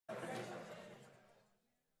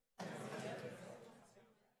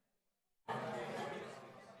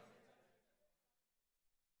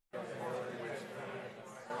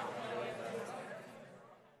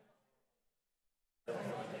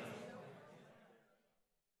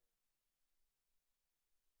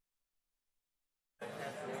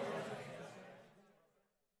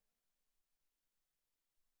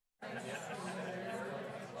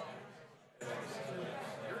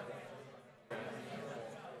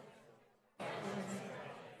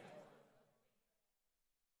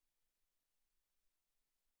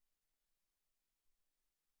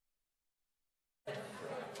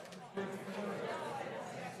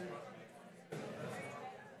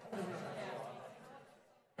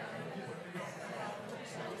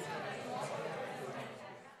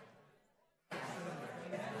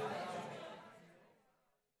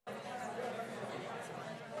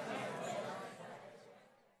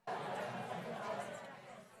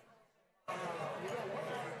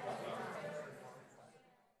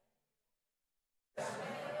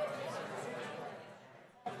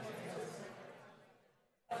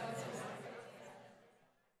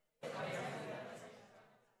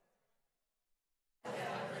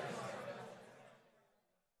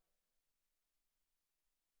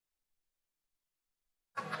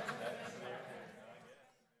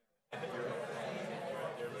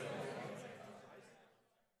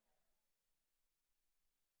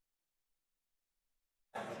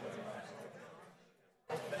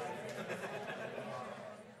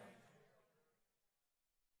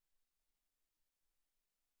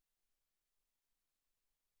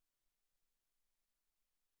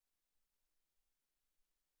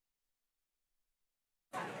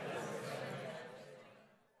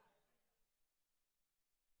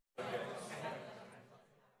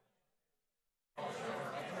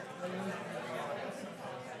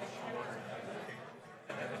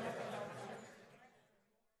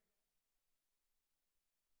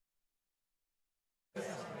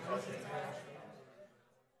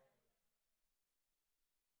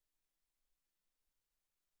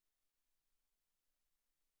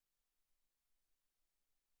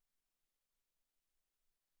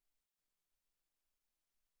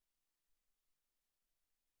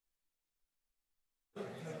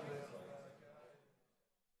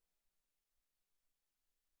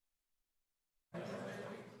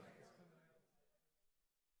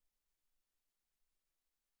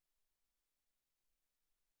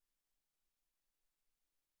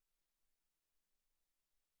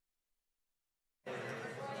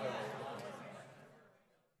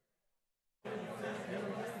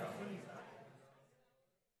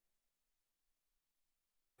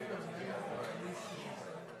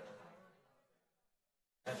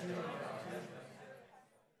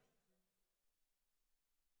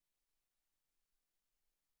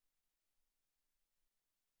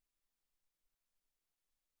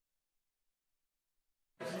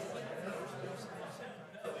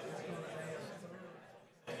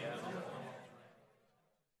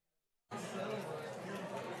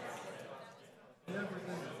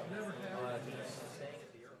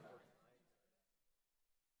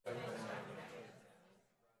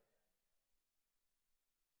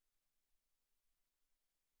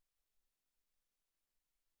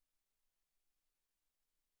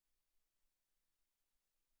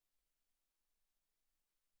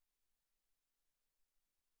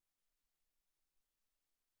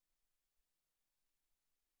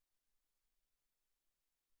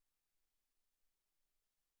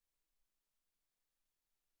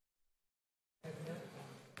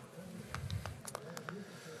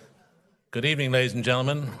Good evening, ladies and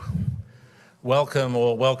gentlemen. Welcome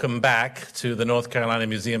or welcome back to the North Carolina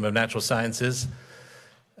Museum of Natural Sciences.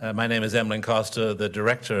 My name is Emlyn Costa, the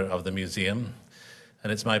director of the museum,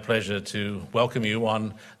 and it's my pleasure to welcome you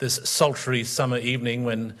on this sultry summer evening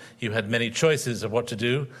when you had many choices of what to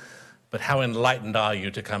do, but how enlightened are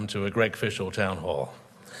you to come to a Greg Fishel town hall?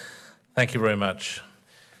 Thank you very much.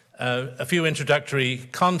 A few introductory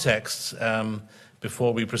contexts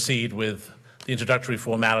before we proceed with the introductory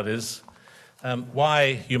formalities.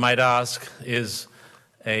 Why, you might ask, is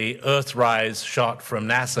a Earthrise shot from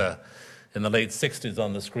NASA in the late 60s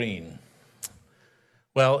on the screen?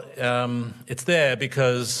 Well, it's there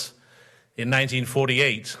because in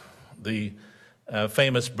 1948, the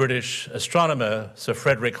famous British astronomer Sir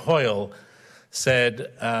Frederick Hoyle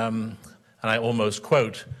said, and I almost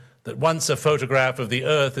quote, that once a photograph of the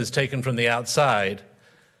Earth is taken from the outside,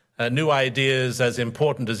 new ideas as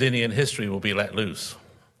important as any in history will be let loose.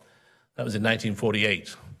 That was in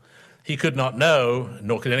 1948. He could not know,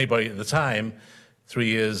 nor could anybody at the time, 3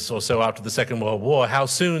 years or so after the Second World War, how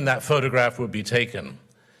soon that photograph would be taken.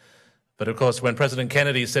 But of course, when President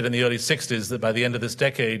Kennedy said in the early 60s that by the end of this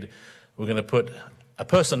decade, we're going to put a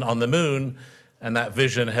person on the moon, and that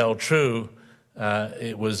vision held true,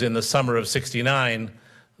 it was in the summer of '69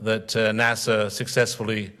 that NASA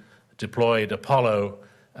successfully deployed Apollo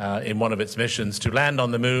in one of its missions to land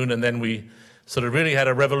on the moon, and then we sort of really had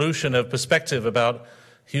a revolution of perspective about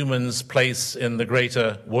humans' place in the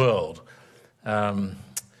greater world. And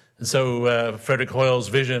so Frederick Hoyle's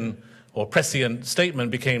vision or prescient statement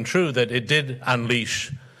became true that it did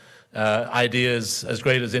unleash ideas as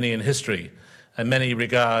great as any in history. And many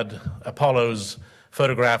regard Apollo's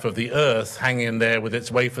photograph of the Earth hanging there with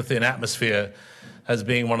its wafer-thin atmosphere as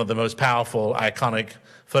being one of the most powerful, iconic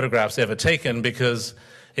photographs ever taken, because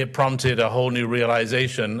it prompted a whole new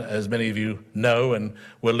realization, as many of you know and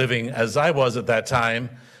were living as I was at that time.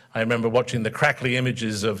 I remember watching the crackly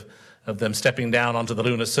images of them stepping down onto the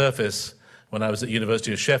lunar surface when I was at the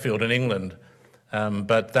University of Sheffield in England.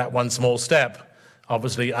 But that one small step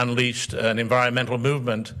obviously unleashed an environmental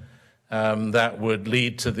movement that would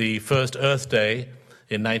lead to the first Earth Day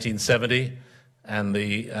in 1970, and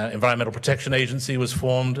the Environmental Protection Agency was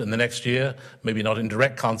formed in the next year, maybe not in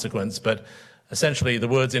direct consequence, but essentially the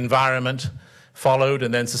words environment followed,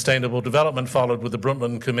 and then sustainable development followed with the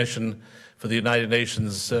Brundtland Commission for the United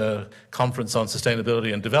Nations Conference on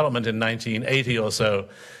Sustainability and Development in 1980 or so,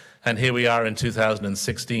 and here we are in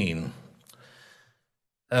 2016.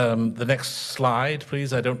 The next slide,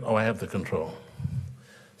 please. I have the control.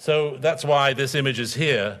 So that's why this image is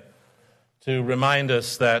here, to remind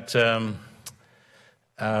us that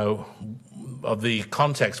of the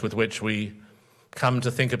context with which we come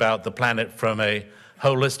to think about the planet from a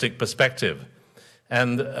holistic perspective.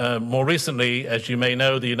 And more recently, as you may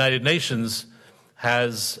know, the United Nations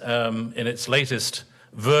has, in its latest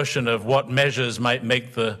version of what measures might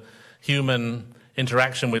make the human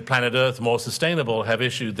interaction with planet Earth more sustainable, have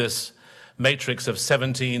issued this matrix of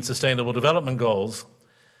 17 Sustainable Development Goals,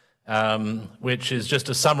 which is just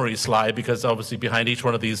a summary slide, because obviously behind each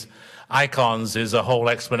one of these icons is a whole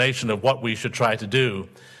explanation of what we should try to do.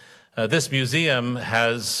 This museum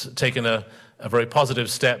has taken a very positive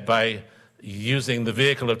step by using the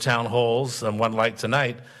vehicle of town halls, and one like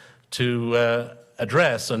tonight, to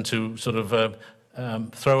address and to sort of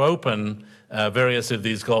throw open various of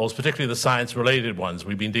these goals, particularly the science-related ones.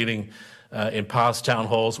 We've been dealing in past town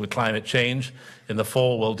halls with climate change. In the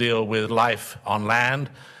fall, we'll deal with life on land.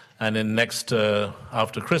 And in next,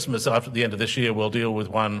 after Christmas, after the end of this year, we'll deal with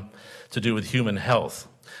one to do with human health.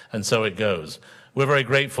 And so it goes. We're very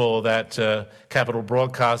grateful that Capital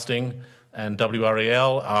Broadcasting and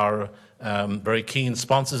WRAL are very keen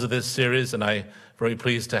sponsors of this series, and I'm very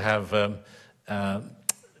pleased to have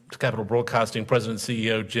Capital Broadcasting President and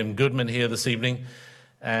CEO Jim Goodman here this evening.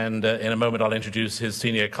 And in a moment, I'll introduce his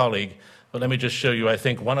senior colleague. But let me just show you, I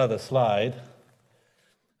think, one other slide.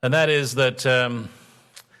 And that is that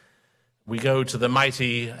we go to the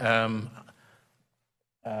mighty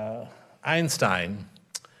Einstein,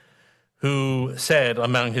 who said,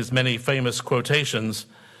 among his many famous quotations,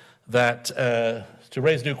 that to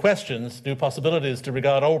raise new questions, new possibilities, to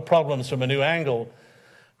regard old problems from a new angle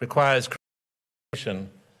requires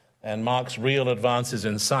creation and marks real advances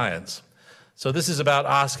in science. So this is about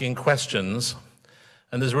asking questions,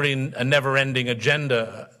 and there's really a never-ending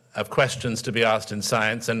agenda of questions to be asked in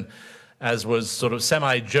science. And as was sort of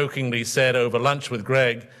semi-jokingly said over lunch with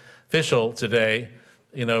Greg Fishel today,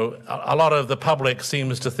 you know, a lot of the public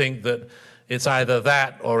seems to think that it's either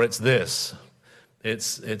that or it's this.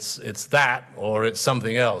 It's that or it's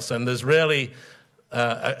something else. And there's really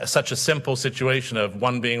such a simple situation of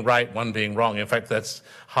one being right, one being wrong. In fact, that's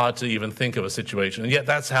hard to even think of a situation. And yet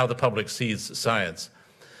that's how the public sees science.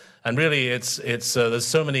 And really, there's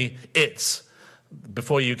so many it's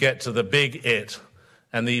before you get to the big it.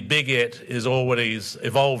 And the big it is always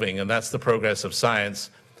evolving, and that's the progress of science.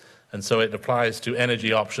 And so it applies to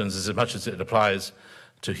energy options as much as it applies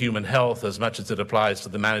to human health, as much as it applies to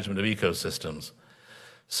the management of ecosystems.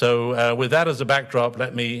 So with that as a backdrop,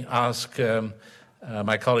 let me ask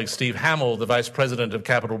my colleague Steve Hamill, the Vice President of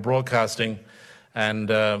Capital Broadcasting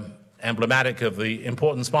and emblematic of the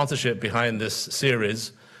important sponsorship behind this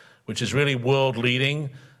series, which is really world-leading.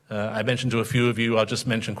 I mentioned to a few of you, I'll just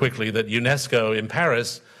mention quickly, that UNESCO in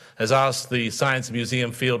Paris has asked the Science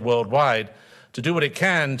Museum field worldwide to do what it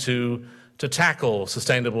can to tackle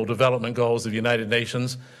sustainable development goals of the United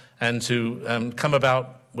Nations and to come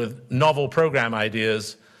about with novel program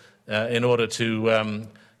ideas in order to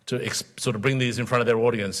sort of bring these in front of their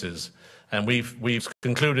audiences. And we've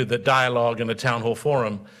concluded that dialogue and a town hall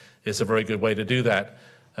forum is a very good way to do that,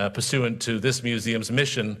 pursuant to this museum's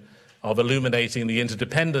mission of illuminating the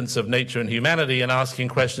interdependence of nature and humanity and asking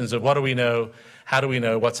questions of what do we know, how do we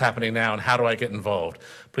know, what's happening now, and how do I get involved?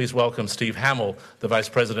 Please welcome Steve Hamill, the Vice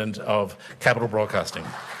President of Capital Broadcasting.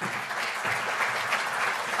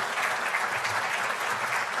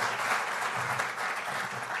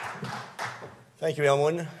 Thank you,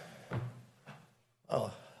 Elwin.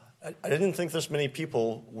 Oh, I didn't think this many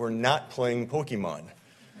people were not playing Pokemon.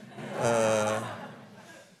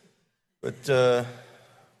 But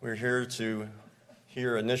we're here to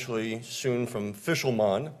hear initially soon from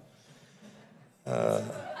Fishelmon.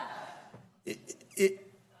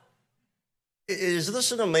 Is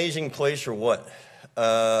this an amazing place or what?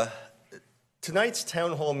 Tonight's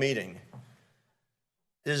town hall meeting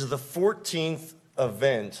is the 14th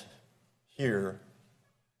event here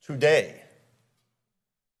today.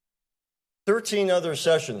 13 other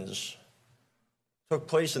sessions took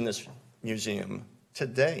place in this museum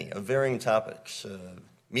today of varying topics.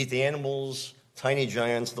 Meet the animals, tiny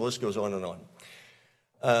giants, the list goes on and on.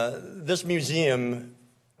 This museum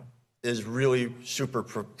is really super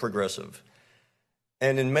progressive.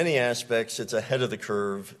 And in many aspects, it's ahead of the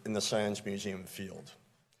curve in the science museum field.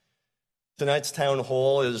 Tonight's town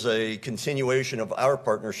hall is a continuation of our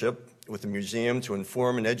partnership with the museum to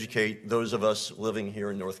inform and educate those of us living here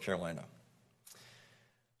in North Carolina.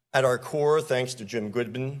 At our core, thanks to Jim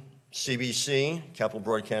Goodman, CBC, Capital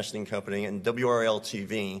Broadcasting Company, and WRAL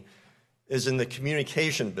TV, is in the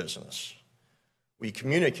communication business. We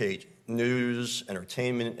communicate news,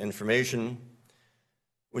 entertainment, information.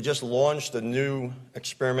 We just launched a new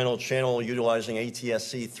experimental channel utilizing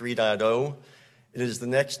ATSC 3.0. It is the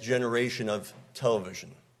next generation of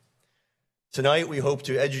television. Tonight, we hope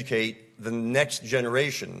to educate the next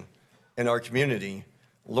generation in our community,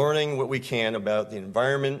 learning what we can about the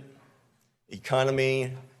environment,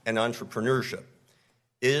 economy, and entrepreneurship.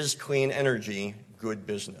 Is clean energy good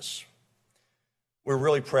business? We're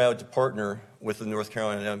really proud to partner with the North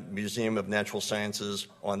Carolina Museum of Natural Sciences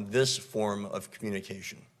on this form of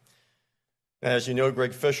communication. As you know,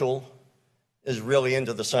 Greg Fishel is really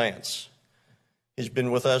into the science. He's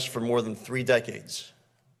been with us for more than 3 decades,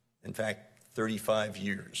 in fact, 35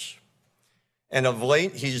 years. And of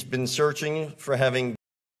late, he's been searching for having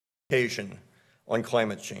communication on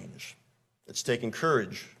climate change. It's taken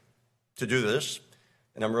courage to do this,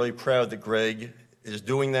 and I'm really proud that Greg is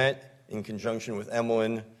doing that in conjunction with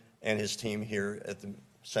Emlyn and his team here at the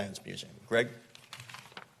Science Museum. Greg?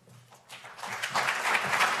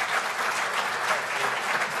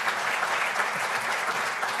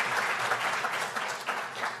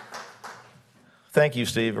 Thank you,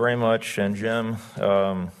 Steve, very much, and Jim.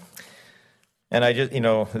 And I just,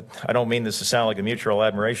 I don't mean this to sound like a mutual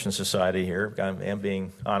admiration society here. I am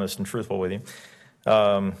being honest and truthful with you.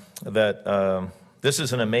 This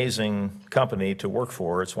is an amazing company to work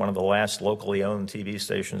for. It's one of the last locally owned TV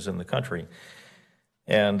stations in the country.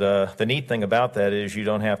 And the neat thing about that is you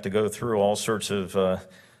don't have to go through all sorts of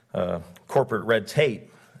corporate red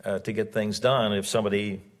tape to get things done if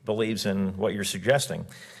somebody believes in what you're suggesting.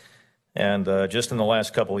 And just in the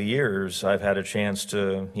last couple of years, I've had a chance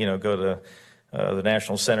to, go to the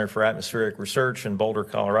National Center for Atmospheric Research in Boulder,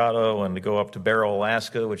 Colorado, and to go up to Barrow,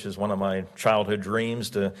 Alaska, which is one of my childhood dreams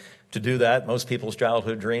to do that. Most people's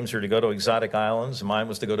childhood dreams are to go to exotic islands, and mine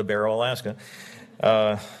was to go to Barrow, Alaska.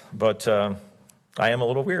 But I am a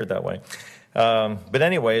little weird that way. But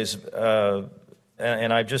anyways,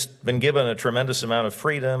 and I've just been given a tremendous amount of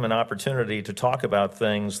freedom and opportunity to talk about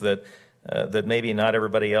things that maybe not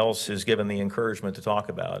everybody else is given the encouragement to talk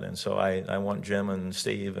about. And so I want Jim and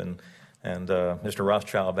Steve and And Mr.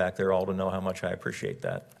 Rothschild back there ought to know how much I appreciate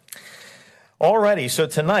that. All righty, so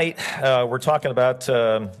tonight we're talking about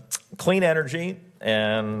clean energy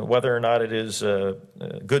and whether or not it is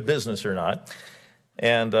good business or not.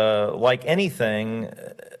 And like anything,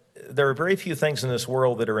 there are very few things in this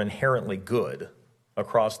world that are inherently good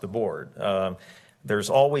across the board.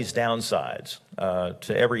 There's always downsides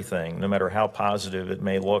to everything, no matter how positive it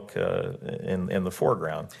may look in the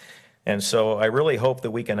foreground. And so I really hope that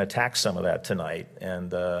we can attack some of that tonight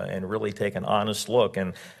and really take an honest look.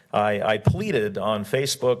 And I pleaded on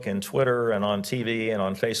Facebook and Twitter and on TV and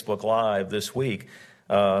on Facebook Live this week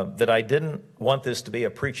that I didn't want this to be a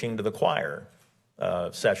preaching to the choir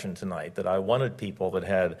session tonight, that I wanted people that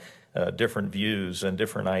had different views and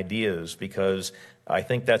different ideas, because I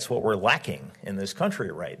think that's what we're lacking in this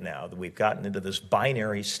country right now, that we've gotten into this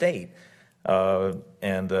binary state.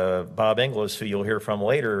 And Bob Inglis, who you'll hear from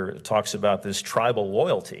later, talks about this tribal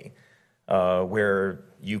loyalty, where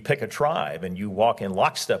you pick a tribe and you walk in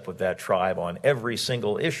lockstep with that tribe on every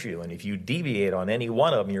single issue. And if you deviate on any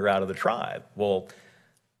one of them, you're out of the tribe. Well,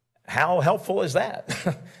 how helpful is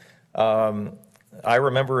that? I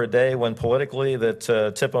remember a day when politically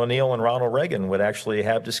that Tip O'Neill and Ronald Reagan would actually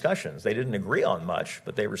have discussions. They didn't agree on much,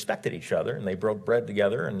 but they respected each other, and they broke bread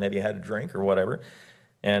together and maybe had a drink or whatever.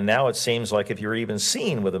 And now it seems like if you're even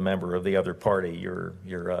seen with a member of the other party, you're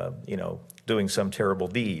doing some terrible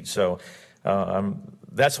deed. So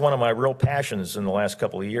that's one of my real passions in the last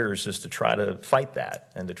couple of years, is to try to fight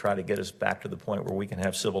that and to try to get us back to the point where we can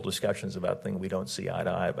have civil discussions about things we don't see eye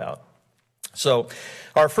to eye about. So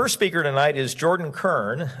our first speaker tonight is Jordan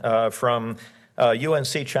Kern from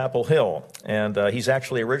UNC Chapel Hill. And he's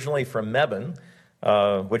actually originally from Mebane,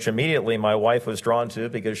 which immediately my wife was drawn to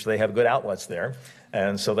because they have good outlets there.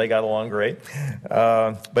 And so they got along great.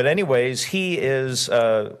 But anyways, he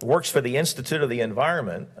works for the Institute of the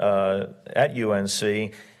Environment at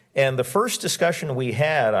UNC. And the first discussion we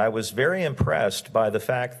had, I was very impressed by the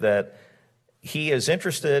fact that he is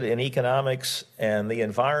interested in economics and the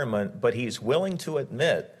environment, but he's willing to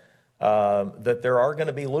admit that there are going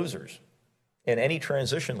to be losers in any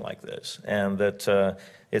transition like this, and that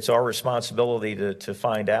it's our responsibility to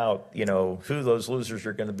find out, who those losers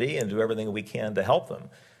are going to be and do everything we can to help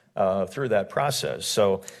them through that process.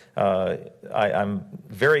 So I'm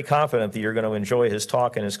very confident that you're going to enjoy his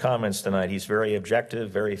talk and his comments tonight. He's very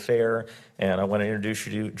objective, very fair, and I want to introduce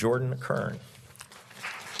you to Jordan Kern.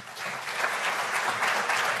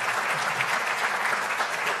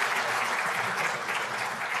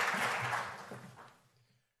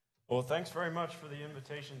 Well, thanks very much for the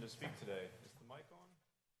invitation to speak today. Is the mic on?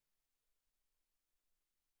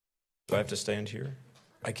 Do I have to stand here?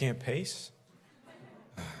 I can't pace?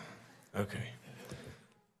 Okay.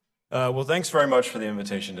 Well, thanks very much for the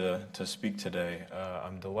invitation to speak today.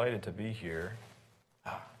 I'm delighted to be here.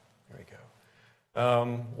 There we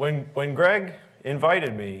go. When Greg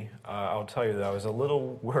invited me, I'll tell you that I was a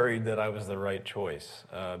little worried that I was the right choice,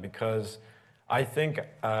 because I think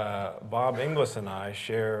Bob Inglis and I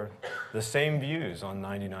share the same views on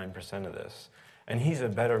 99% of this, and he's a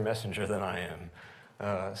better messenger than I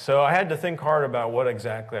am. So I had to think hard about what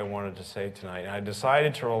exactly I wanted to say tonight, and I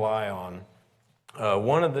decided to rely on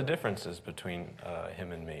one of the differences between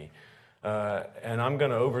him and me. And I'm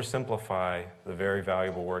going to oversimplify the very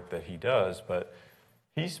valuable work that he does, but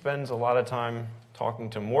he spends a lot of time talking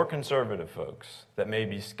to more conservative folks that may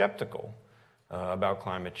be skeptical about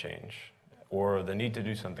climate change or the need to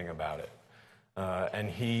do something about it. And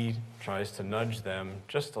he tries to nudge them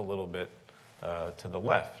just a little bit to the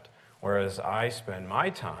left, whereas I spend my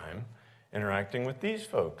time interacting with these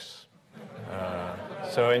folks.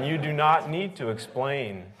 And you do not need to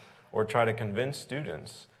explain or try to convince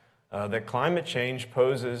students that climate change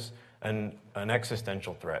poses an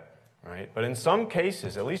existential threat, right? But in some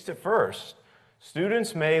cases, at least at first,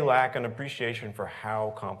 students may lack an appreciation for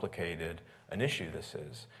how complicated an issue this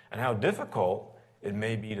is, and how difficult it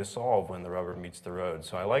may be to solve when the rubber meets the road.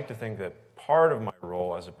 So I like to think that part of my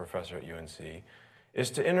role as a professor at UNC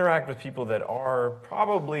is to interact with people that are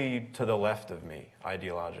probably to the left of me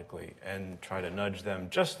ideologically and try to nudge them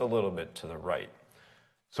just a little bit to the right.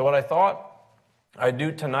 So what I thought I'd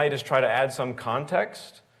do tonight is try to add some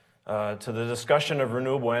context to the discussion of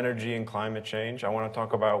renewable energy and climate change. I want to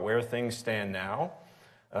talk about where things stand now,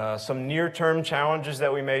 some near-term challenges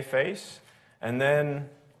that we may face, and then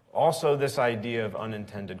also this idea of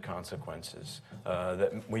unintended consequences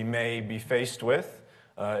that we may be faced with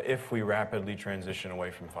if we rapidly transition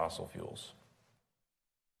away from fossil fuels.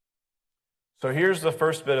 So here's the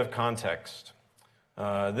first bit of context.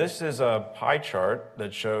 This is a pie chart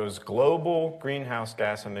that shows global greenhouse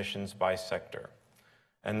gas emissions by sector.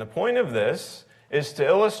 And the point of this is to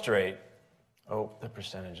illustrate, oh, the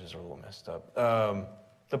percentages are a little messed up.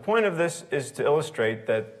 The point of this is to illustrate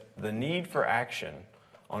that the need for action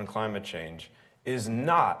on climate change is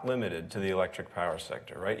not limited to the electric power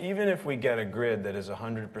sector, right? Even if we get a grid that is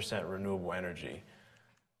 100% renewable energy,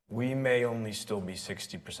 we may only still be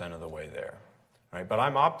 60% of the way there, right? But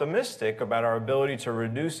I'm optimistic about our ability to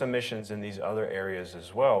reduce emissions in these other areas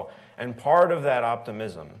as well. And part of that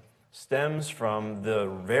optimism stems from the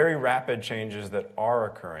very rapid changes that are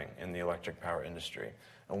occurring in the electric power industry.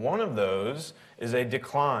 And one of those is a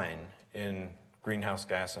decline in greenhouse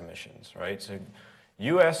gas emissions, right? So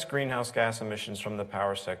U.S. greenhouse gas emissions from the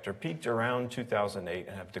power sector peaked around 2008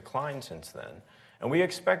 and have declined since then. And we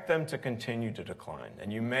expect them to continue to decline.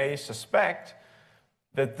 And you may suspect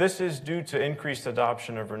that this is due to increased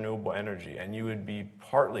adoption of renewable energy, and you would be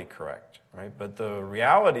partly correct, right? But the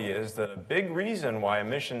reality is that a big reason why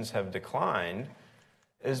emissions have declined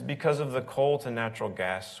is because of the coal to natural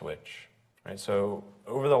gas switch, right? So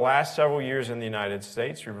over the last several years in the United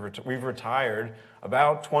States, we've retired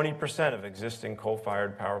about 20% of existing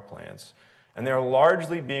coal-fired power plants, and they're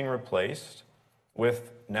largely being replaced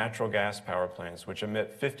with natural gas power plants, which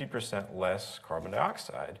emit 50% less carbon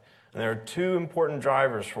dioxide. And there are two important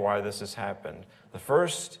drivers for why this has happened. The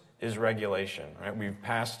first is regulation, right? We've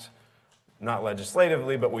passed, not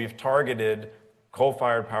legislatively, but we've targeted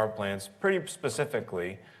coal-fired power plants pretty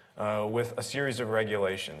specifically with a series of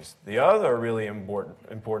regulations. The other really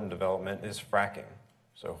important development is fracking.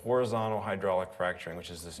 So horizontal hydraulic fracturing,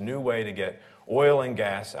 which is this new way to get oil and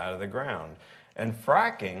gas out of the ground. And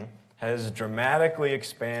fracking has dramatically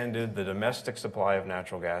expanded the domestic supply of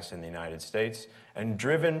natural gas in the United States and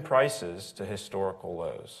driven prices to historical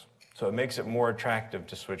lows. So it makes it more attractive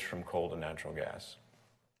to switch from coal to natural gas.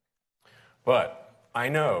 But I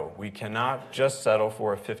know we cannot just settle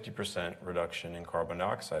for a 50% reduction in carbon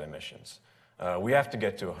dioxide emissions. We have to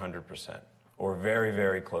get to 100%, or very,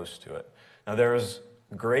 very close to it. Now, there is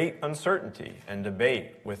great uncertainty and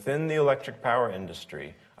debate within the electric power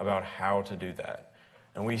industry about how to do that.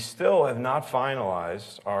 And we still have not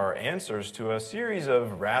finalized our answers to a series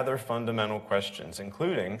of rather fundamental questions,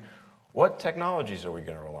 including what technologies are we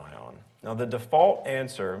going to rely on? Now, the default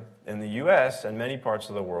answer in the US and many parts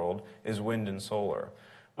of the world is wind and solar.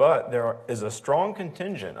 But there is a strong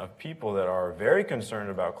contingent of people that are very concerned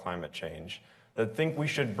about climate change that think we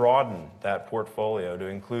should broaden that portfolio to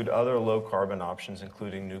include other low-carbon options,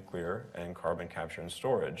 including nuclear and carbon capture and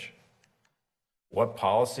storage. What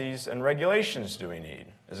policies and regulations do we need?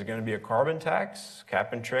 Is it going to be a carbon tax,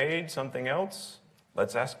 cap and trade, something else?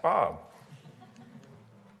 Let's ask Bob.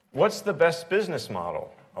 What's the best business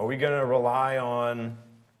model? Are we going to rely on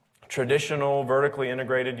traditional vertically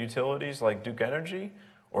integrated utilities like Duke Energy?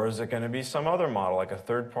 Or is it going to be some other model, like a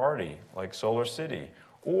third party, like Solar City?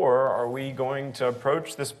 Or are we going to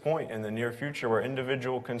approach this point in the near future where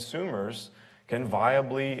individual consumers can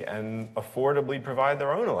viably and affordably provide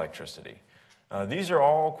their own electricity? These are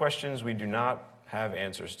all questions we do not have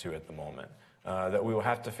answers to at the moment, that we will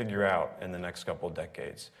have to figure out in the next couple of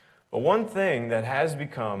decades. But one thing that has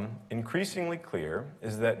become increasingly clear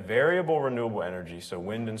is that variable renewable energy, so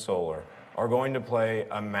wind and solar, are going to play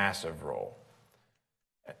a massive role.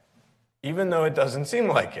 Even though it doesn't seem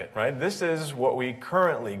like it, right? This is what we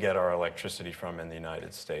currently get our electricity from in the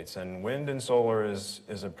United States, and wind and solar is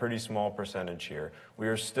a pretty small percentage here. We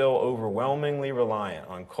are still overwhelmingly reliant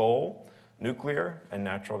on coal, nuclear, and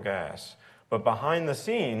natural gas. But behind the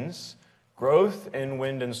scenes, growth in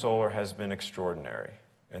wind and solar has been extraordinary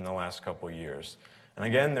in the last couple of years. And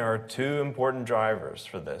again, there are two important drivers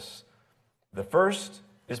for this. The first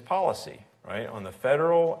is policy. Right? On the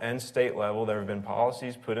federal and state level, there have been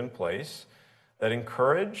policies put in place that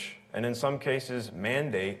encourage, and in some cases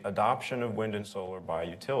mandate, adoption of wind and solar by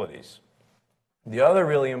utilities. The other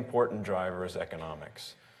really important driver is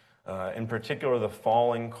economics, in particular the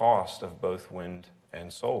falling cost of both wind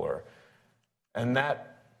and solar. And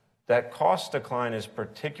that cost decline is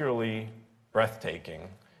particularly breathtaking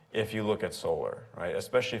if you look at solar, right?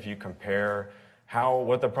 Especially if you compare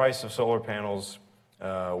what the price of solar panels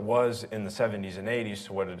was in the 70s and 80s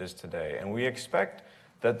to what it is today. And we expect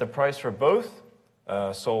that the price for both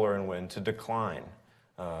solar and wind to decline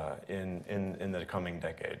in the coming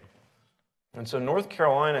decade. And so North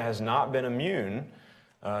Carolina has not been immune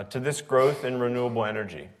to this growth in renewable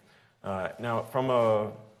energy. Now, from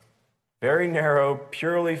a very narrow,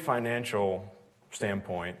 purely financial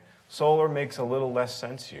standpoint, solar makes a little less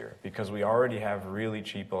sense here because we already have really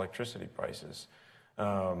cheap electricity prices.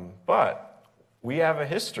 But we have a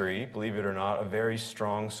history, believe it or not, of very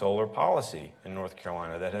strong solar policy in North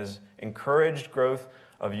Carolina that has encouraged growth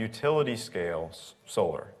of utility scale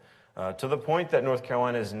solar, to the point that North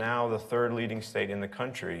Carolina is now the third leading state in the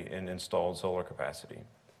country in installed solar capacity.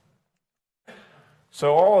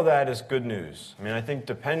 So all of that is good news. I mean, I think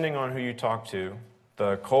depending on who you talk to,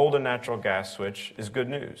 the coal to natural gas switch is good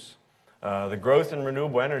news. The growth in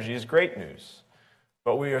renewable energy is great news.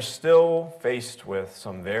 But we are still faced with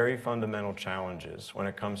some very fundamental challenges when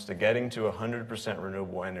it comes to getting to 100%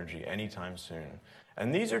 renewable energy anytime soon.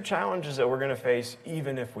 And these are challenges that we're going to face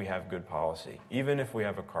even if we have good policy, even if we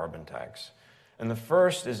have a carbon tax. And the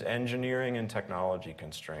first is engineering and technology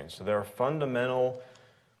constraints. So there are fundamental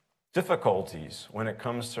difficulties when it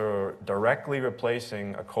comes to directly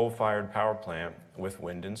replacing a coal-fired power plant with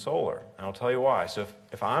wind and solar. And I'll tell you why. So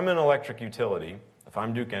if I'm an electric utility, if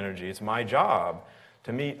I'm Duke Energy, it's my job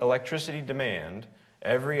to meet electricity demand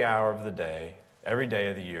every hour of the day, every day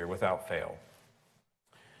of the year without fail.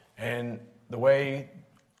 And the way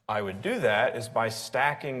I would do that is by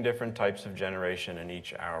stacking different types of generation in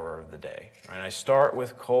each hour of the day. Right? I start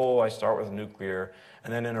with coal, I start with nuclear,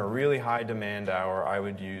 and then in a really high demand hour, I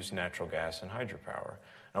would use natural gas and hydropower.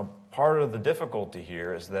 Now, part of the difficulty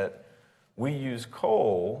here is that we use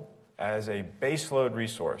coal as a baseload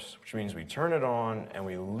resource, which means we turn it on and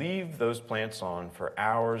we leave those plants on for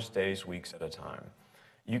hours, days, weeks at a time.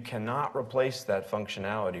 You cannot replace that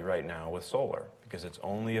functionality right now with solar because it's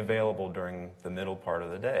only available during the middle part of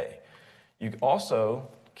the day. You also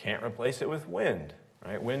can't replace it with wind,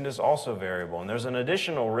 right? Wind is also variable, and there's an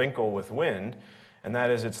additional wrinkle with wind, and that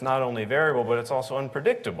is it's not only variable, but it's also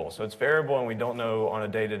unpredictable. So it's variable, and we don't know on a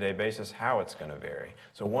day-to-day basis how it's going to vary.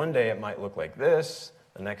 So one day it might look like this,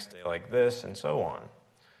 the next day like this, and so on.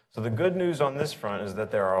 So the good news on this front is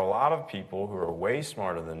that there are a lot of people who are way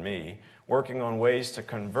smarter than me working on ways to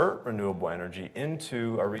convert renewable energy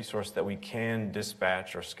into a resource that we can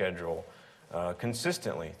dispatch or schedule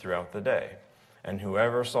consistently throughout the day. And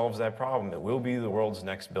whoever solves that problem, it will be the world's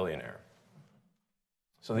next billionaire.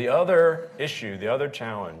 So the other issue, the other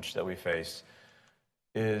challenge that we face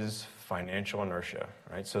is financial inertia,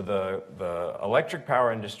 right? So the electric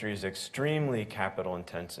power industry is extremely capital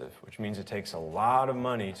intensive, which means it takes a lot of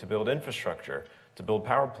money to build infrastructure, to build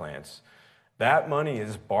power plants. That money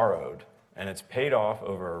is borrowed, and it's paid off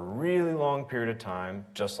over a really long period of time,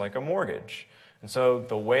 just like a mortgage. And so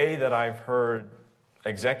the way that I've heard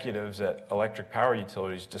executives at electric power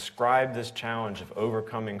utilities describe this challenge of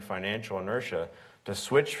overcoming financial inertia to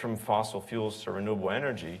switch from fossil fuels to renewable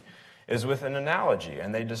energy is with an analogy,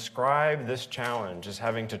 and they describe this challenge as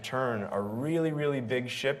having to turn a really, really big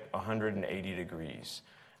ship 180 degrees.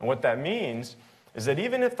 And what that means is that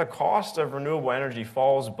even if the cost of renewable energy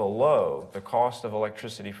falls below the cost of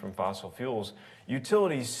electricity from fossil fuels,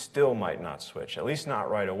 utilities still might not switch, at least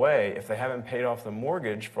not right away, if they haven't paid off the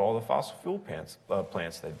mortgage for all the fossil fuel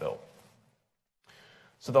plants they built.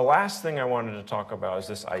 So the last thing I wanted to talk about is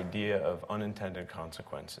this idea of unintended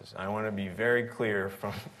consequences. I want to be very clear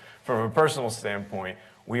from a personal standpoint,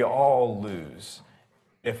 we all lose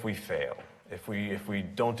if we fail. If we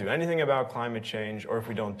don't do anything about climate change or if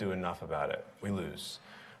we don't do enough about it, we lose.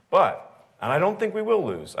 But, and I don't think we will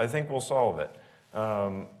lose, I think we'll solve it.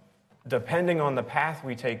 Depending on the path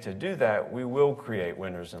we take to do that, we will create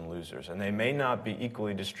winners and losers, and they may not be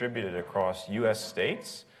equally distributed across US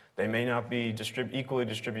states. They may not be equally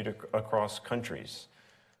distributed across countries.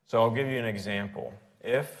 So I'll give you an example.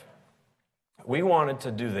 If we wanted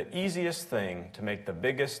to do the easiest thing to make the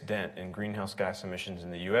biggest dent in greenhouse gas emissions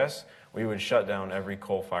in the US, we would shut down every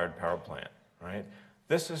coal-fired power plant, right?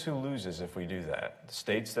 This is who loses if we do that, the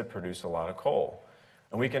states that produce a lot of coal.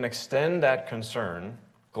 And we can extend that concern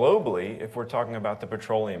globally if we're talking about the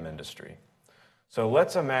petroleum industry. So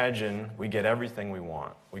let's imagine we get everything we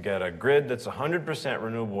want. We get a grid that's 100%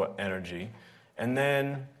 renewable energy, and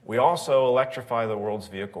then we also electrify the world's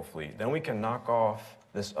vehicle fleet. Then we can knock off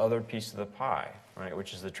this other piece of the pie, right,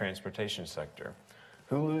 which is the transportation sector.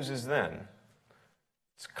 Who loses then?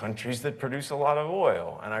 It's countries that produce a lot of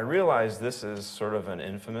oil. And I realize this is sort of an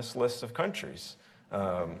infamous list of countries.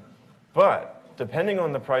 But depending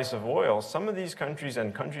on the price of oil, some of these countries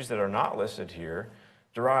and countries that are not listed here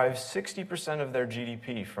derive 60% of their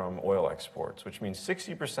GDP from oil exports, which means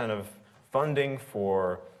 60% of funding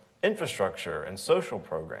for infrastructure and social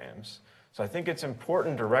programs. So I think it's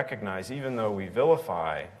important to recognize, even though we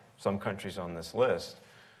vilify some countries on this list,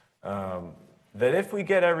 that if we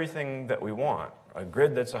get everything that we want, a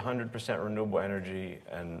grid that's 100% renewable energy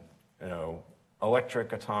and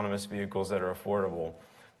electric autonomous vehicles that are affordable,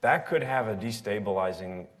 that could have a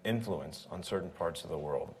destabilizing influence on certain parts of the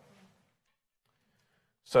world.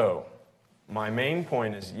 So my main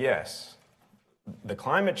point is, yes, the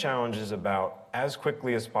climate challenge is about, as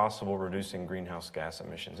quickly as possible, reducing greenhouse gas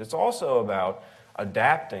emissions. It's also about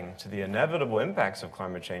adapting to the inevitable impacts of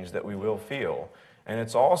climate change that we will feel. And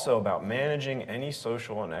it's also about managing any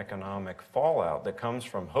social and economic fallout that comes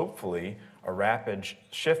from, hopefully, a rapid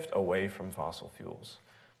shift away from fossil fuels.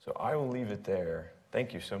 So I will leave it there.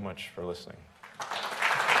 Thank you so much for listening.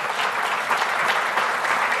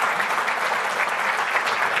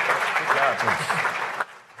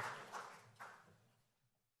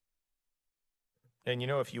 And you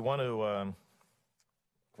know, if you want to,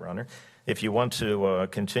 Runner, if you want to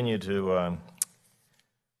continue to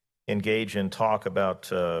engage in talk about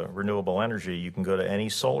renewable energy, you can go to any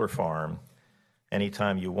solar farm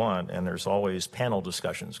anytime you want, and there's always panel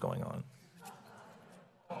discussions going on.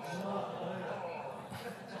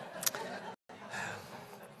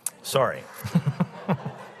 Sorry.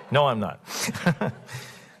 No, I'm not.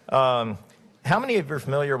 How many of you are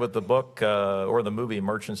familiar with the book or the movie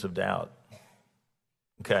Merchants of Doubt?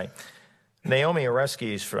 Okay. Naomi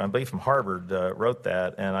Oreskes, I believe from Harvard, wrote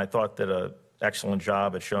that, and I thought did an excellent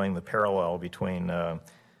job at showing the parallel between the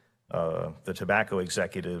tobacco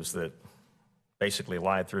executives that basically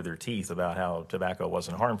lied through their teeth about how tobacco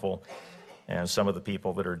wasn't harmful and some of the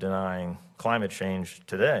people that are denying climate change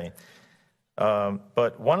today.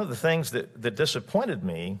 But one of the things that disappointed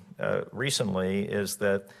me recently is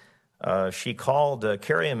that she called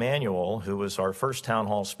Kerry Emanuel, who was our first town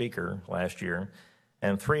hall speaker last year,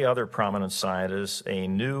 and 3 other prominent scientists, a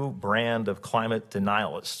new brand of climate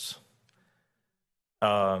denialists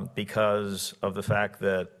because of the fact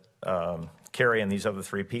that Kerry and these other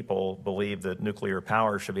 3 people believe that nuclear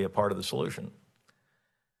power should be a part of the solution.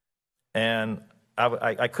 And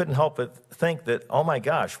I couldn't help but think that, oh my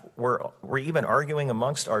gosh, we're even arguing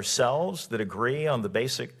amongst ourselves that agree on the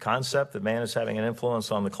basic concept that man is having an influence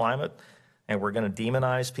on the climate, and we're going to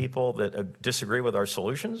demonize people that disagree with our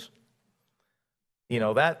solutions? You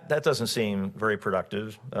know, that doesn't seem very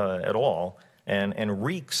productive at all, and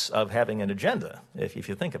reeks of having an agenda, if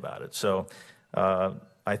you think about it. So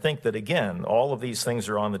I think that, again, all of these things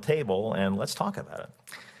are on the table, and let's talk about it.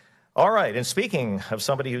 All right, and speaking of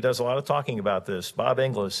somebody who does a lot of talking about this, Bob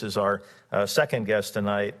Inglis is our second guest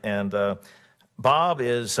tonight, and Bob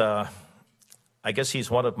is, I guess he's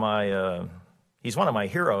one of my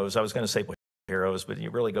heroes. I was going to say heroes, but he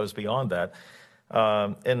really goes beyond that,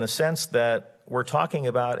 in the sense that we're talking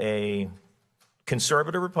about a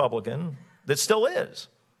conservative Republican that still is.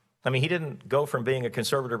 I mean, he didn't go from being a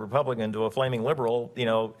conservative Republican to a flaming liberal. You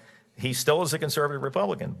know, he still is a conservative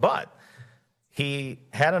Republican, but he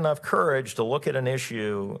had enough courage to look at an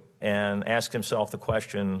issue and ask himself the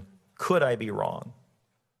question, could I be wrong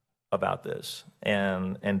about this?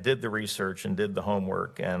 And did the research and did the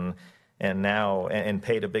homework and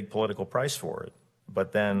paid a big political price for it.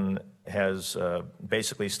 But then has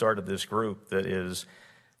basically started this group that is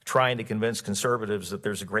trying to convince conservatives that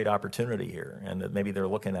there's a great opportunity here and that maybe they're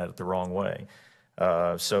looking at it the wrong way.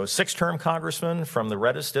 So 6-term congressman from the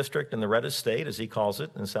reddest district in the reddest state, as he calls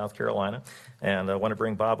it, in South Carolina. And I want to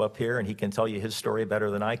bring Bob up here, and he can tell you his story better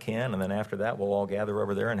than I can. And then after that, we'll all gather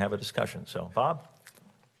over there and have a discussion. So, Bob?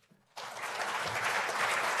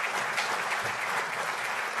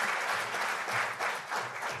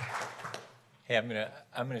 Hey, I'm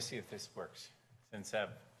gonna see if this works. Since is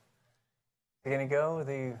it gonna go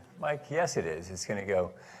the mic? Yes, it is. It's gonna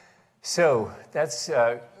go. So that's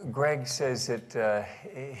Greg says that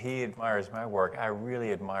he admires my work. I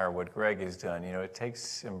really admire what Greg has done. You know, it takes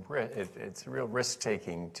some it's real risk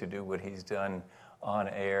taking to do what he's done on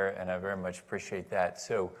air, and I very much appreciate that.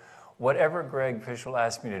 So, whatever Greg Fishel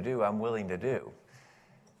asked me to do, I'm willing to do.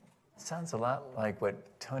 Sounds a lot like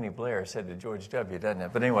what Tony Blair said to George W., doesn't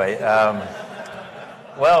it? But anyway,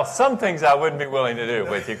 well, some things I wouldn't be willing to do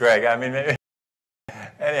with you, Greg. I mean, maybe.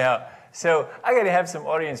 Anyhow, so I got to have some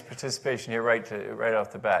audience participation here right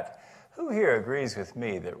off the bat. Who here agrees with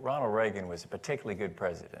me that Ronald Reagan was a particularly good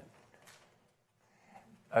president?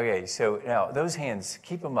 Okay, so now those hands,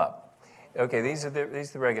 keep them up. Okay, these are the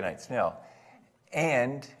Reaganites. Now,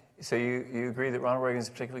 and so you agree that Ronald Reagan is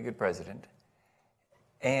a particularly good president.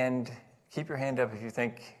 And keep your hand up if you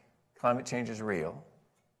think climate change is real.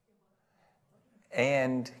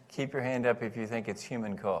 And keep your hand up if you think it's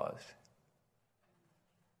human caused.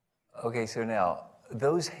 Okay, so now,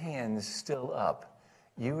 those hands still up.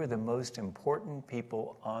 You are the most important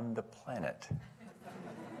people on the planet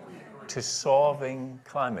to solving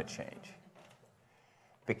climate change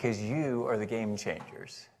because you are the game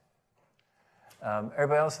changers.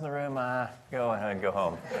 Everybody else in the room, go ahead and go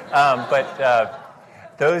home.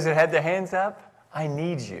 Those that had their hands up, I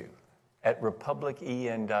need you at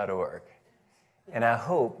republicen.org. And I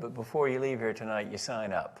hope that before you leave here tonight, you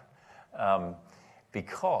sign up,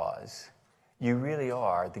 because you really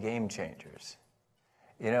are the game changers.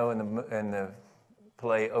 You know, in the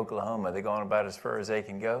play Oklahoma, they're going about as far as they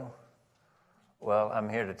can go. Well, I'm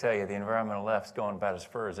here to tell you, the environmental left's going about as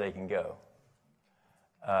far as they can go.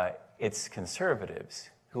 It's conservatives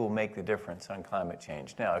who will make the difference on climate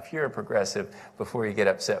change. Now, if you're a progressive, before you get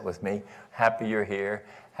upset with me, happy you're here,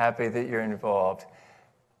 happy that you're involved,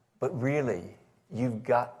 but really, you've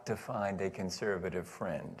got to find a conservative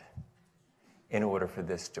friend in order for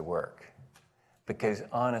this to work. Because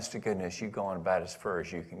honest to goodness, you're going about as far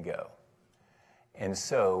as you can go. And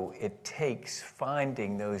so it takes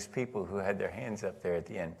finding those people who had their hands up there at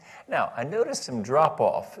the end. Now, I noticed some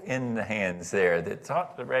drop-off in the hands there that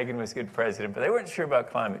thought that Reagan was a good president, but they weren't sure about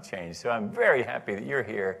climate change. So I'm very happy that you're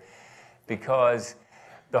here, because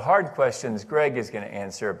the hard questions Greg is going to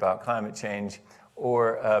answer about climate change,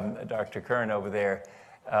 or Dr. Kern over there,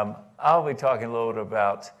 I'll be talking a little bit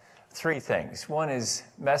about three things. One is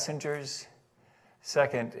messengers.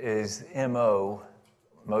 Second is MO,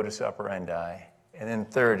 modus operandi. And then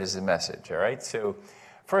third is the message, all right? So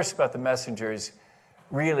first about the messengers,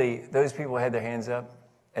 really, those people had their hands up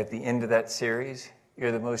at the end of that series.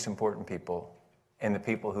 You're the most important people and the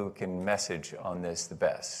people who can message on this the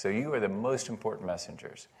best. So you are the most important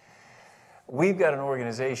messengers. We've got an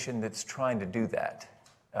organization that's trying to do that,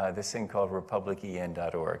 this thing called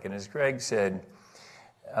republicen.org. And as Greg said,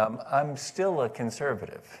 I'm still a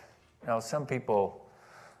conservative. Now, some people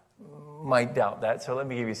might doubt that, so let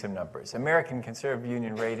me give you some numbers. American Conservative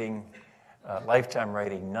Union rating, lifetime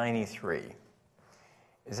rating, 93.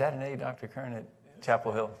 Is that an A, Dr. Kern, at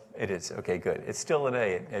Chapel Hill? It is. Okay, good. It's still an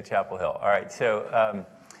A at Chapel Hill. All right, so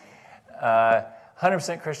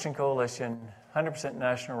 100% Christian Coalition, 100%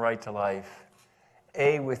 National Right to Life,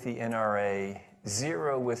 A with the NRA,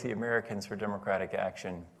 0 with the Americans for Democratic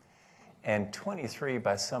Action, and 23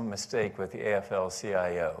 by some mistake with the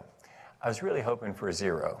AFL-CIO. I was really hoping for a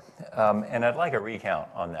 0, and I'd like a recount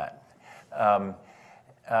on that.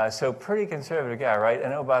 So pretty conservative guy, right?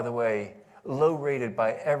 And oh, by the way, low rated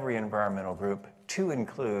by every environmental group, to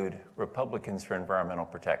include Republicans for Environmental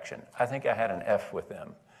Protection. I think I had an F with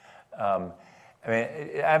them. I mean,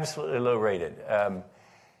 absolutely low rated.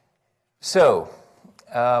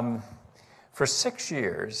 For 6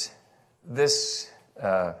 years, this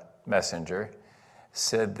messenger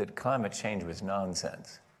said that climate change was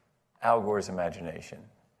nonsense. Al Gore's imagination.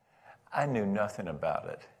 I knew nothing about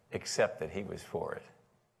it except that he was for it.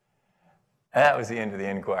 And that was the end of the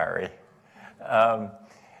inquiry.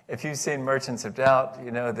 If you've seen Merchants of Doubt, you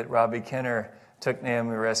know that Robbie Kenner took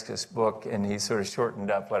Naomi Oreskes' book and he sort of shortened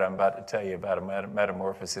up what I'm about to tell you about a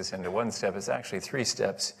metamorphosis into one step. It's actually 3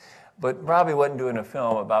 steps. But Robbie wasn't doing a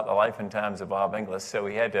film about the life and times of Bob Inglis, so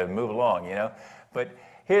he had to move along, you know. But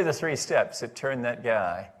here are the 3 steps that turned that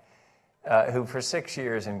guy who for 6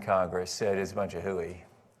 years in Congress said is a bunch of hooey,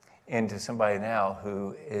 into somebody now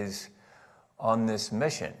who is on this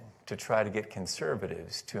mission to try to get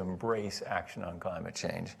conservatives to embrace action on climate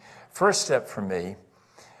change. First step for me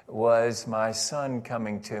was my son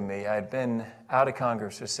coming to me. I'd been out of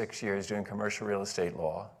Congress for 6 years doing commercial real estate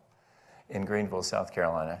law in Greenville, South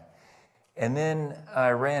Carolina. And then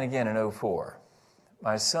I ran again in 2004.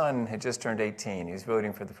 My son had just turned 18. He was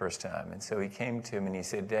voting for the first time. And so he came to me and he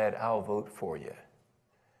said, "Dad, I'll vote for you,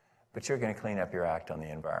 but you're going to clean up your act on the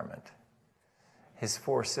environment." His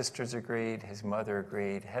 4 sisters agreed. His mother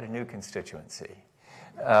agreed. Had a new constituency.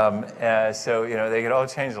 So, you know, they could all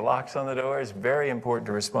change the locks on the doors. Very important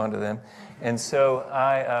to respond to them. And so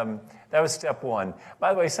that was step 1.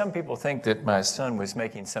 By the way, some people think that my son was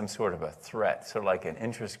making some sort of a threat, sort of like an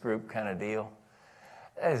interest group kind of deal.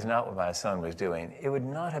 That is not what my son was doing. It would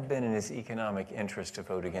not have been in his economic interest to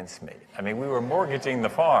vote against me. I mean, we were mortgaging the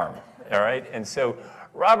farm, all right? And so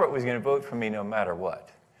Robert was going to vote for me no matter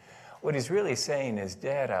what. What he's really saying is,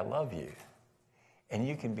 "Dad, I love you, and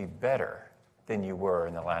you can be better than you were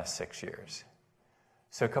in the last 6 years.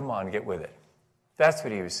 So come on, get with it." That's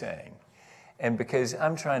what he was saying. And because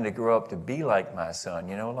I'm trying to grow up to be like my son,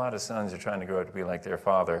 you know, a lot of sons are trying to grow up to be like their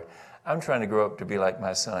father. I'm trying to grow up to be like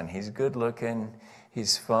my son. He's good looking,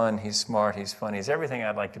 he's fun, he's smart, he's funny, he's everything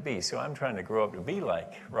I'd like to be. So I'm trying to grow up to be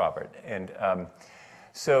like Robert. And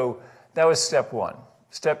so that was step 1.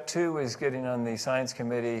 Step 2 is getting on the science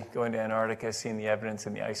committee, going to Antarctica, seeing the evidence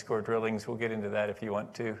in the ice core drillings. We'll get into that if you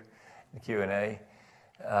want to in the Q&A.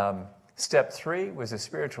 Step 3 was a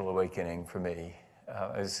spiritual awakening for me.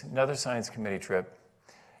 It was another science committee trip,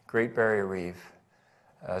 Great Barrier Reef,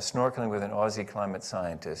 snorkeling with an Aussie climate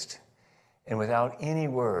scientist. And without any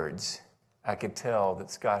words, I could tell that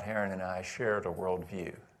Scott Heron and I shared a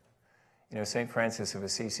worldview. You know, St. Francis of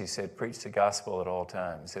Assisi said, preach the gospel at all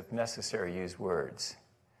times. If necessary, use words.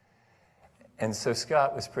 And so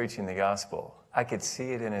Scott was preaching the gospel. I could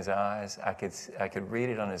see it in his eyes. I could read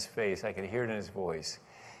it on his face. I could hear it in his voice.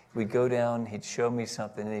 We'd go down, he'd show me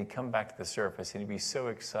something, and he'd come back to the surface, and he'd be so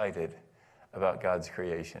excited about God's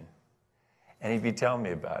creation. And he'd be telling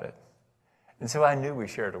me about it. And so I knew we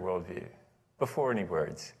shared a worldview before any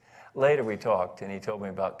words. Later we talked, and he told me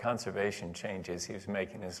about conservation changes he was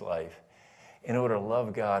making in his life in order to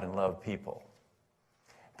love God and love people.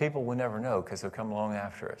 People will never know because they'll come along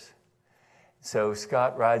after us. So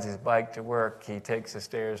Scott rides his bike to work. He takes the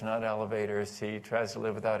stairs, not elevators. He tries to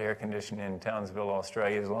live without air conditioning in Townsville,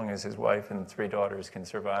 Australia, as long as his wife and 3 daughters can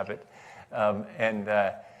survive it.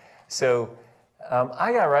 So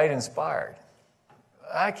I got right inspired.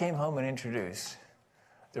 I came home and introduced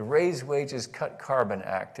the Raise Wages, Cut Carbon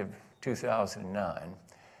Act of 2009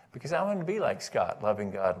 because I wanted to be like Scott,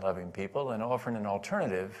 loving God, loving people, and offering an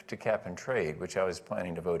alternative to cap and trade, which I was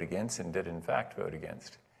planning to vote against and did in fact vote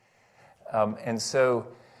against. Because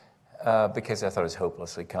I thought it was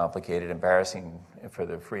hopelessly complicated, embarrassing for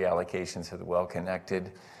the free allocations of the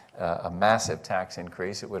well-connected, a massive tax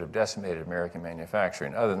increase, it would have decimated American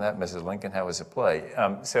manufacturing. Other than that, Mrs. Lincoln, how was it play?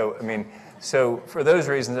 So for those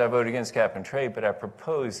reasons, I voted against cap and trade, but I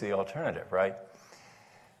proposed the alternative, right?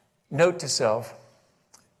 Note to self,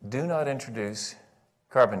 do not introduce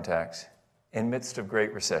carbon tax in midst of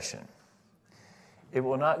Great Recession. It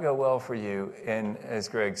will not go well for you, and as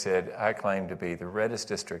Greg said, I claim to be the reddest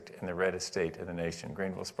district in the reddest state of the nation,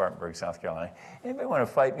 Greenville, Spartanburg, South Carolina. Anybody want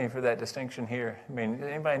to fight me for that distinction here? I mean,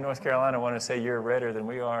 anybody in North Carolina want to say you're redder than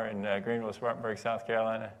we are in Greenville, Spartanburg, South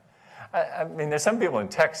Carolina? I mean, there's some people in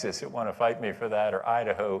Texas that want to fight me for that, or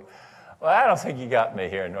Idaho. Well, I don't think you got me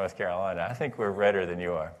here in North Carolina. I think we're redder than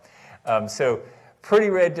you are. So pretty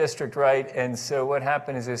red district, right? And so what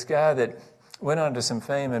happened is this guy that went on to some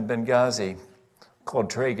fame in Benghazi,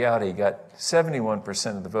 called Trey Gowdy, got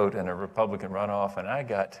 71% of the vote in a Republican runoff, and I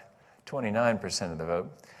got 29% of the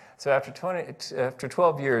vote. So after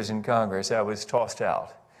 12 years in Congress, I was tossed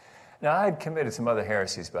out. Now, I had committed some other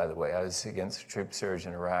heresies, by the way. I was against a troop surge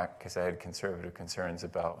in Iraq because I had conservative concerns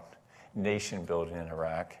about nation building in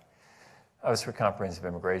Iraq. I was for comprehensive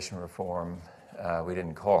immigration reform. We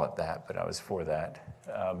didn't call it that, but I was for that.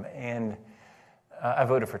 I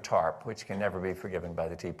voted for TARP, which can never be forgiven by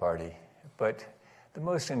the Tea Party. But the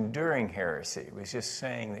most enduring heresy was just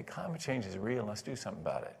saying that climate change is real and let's do something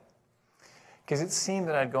about it. Because it seemed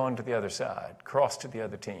that I'd gone to the other side, crossed to the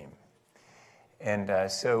other team. And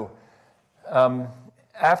at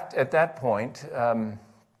that point,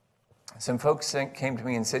 some folks came to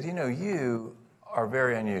me and said, you know, you are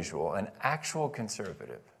very unusual, an actual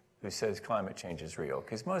conservative who says climate change is real.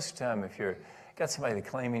 Because most of the time, if you've got somebody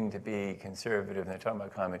claiming to be conservative and they're talking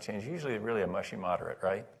about climate change, usually they're really a mushy moderate,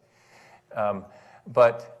 right?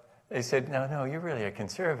 But they said, no, you're really a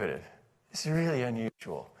conservative. This is really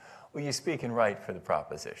unusual. Well, you speak and write for the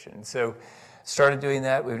proposition. So started doing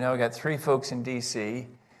that. We've now got 3 folks in D.C.,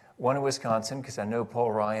 1 in Wisconsin, because I know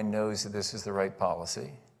Paul Ryan knows that this is the right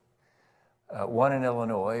policy. 1 in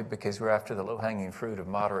Illinois, because we're after the low-hanging fruit of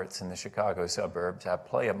moderates in the Chicago suburbs. I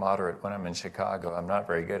play a moderate when I'm in Chicago. I'm not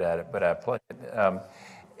very good at it, but I play it.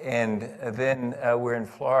 And then we're in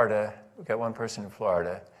Florida. We've got 1 person in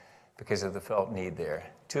Florida, because of the felt need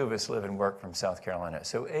there. 2 of us live and work from South Carolina.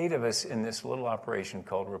 So 8 of us in this little operation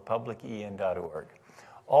called republicen.org.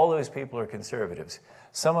 All those people are conservatives.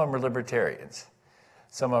 Some of them are libertarians.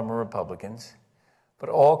 Some of them are Republicans, but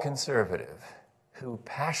all conservative who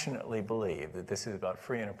passionately believe that this is about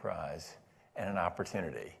free enterprise and an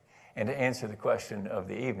opportunity. And to answer the question of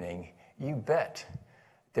the evening, you bet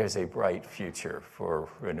there's a bright future for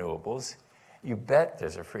renewables. You bet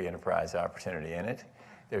there's a free enterprise opportunity in it.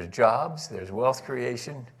 There's jobs, there's wealth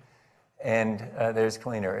creation, and there's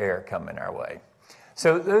cleaner air coming our way.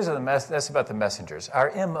 So those are that's about the messengers.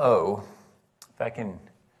 Our MO, if I can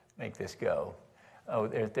make this go,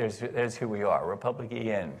 there's who we are, Republic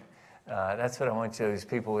EN. That's what I want those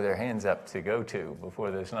people with their hands up to go to before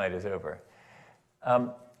this night is over.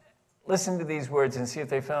 Listen to these words and see if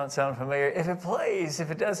they sound familiar. If it plays, if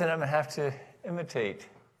it doesn't, I'm going to have to imitate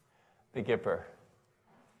the Gipper.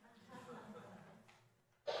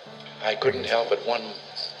 I couldn't help at one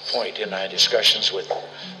point in my discussions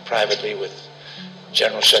privately with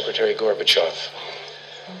General Secretary Gorbachev,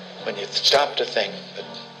 when you stop to think that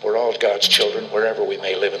we're all God's children wherever we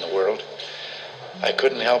may live in the world, I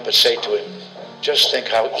couldn't help but say to him, just think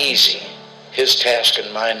how easy his task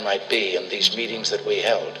and mine might be in these meetings that we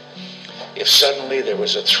held if suddenly there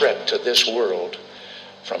was a threat to this world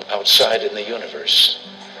from outside in the universe.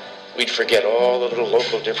 we'd forget all the little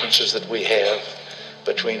local differences that we have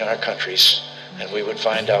between our countries, and we would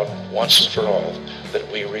find out once and for all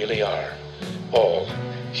that we really are all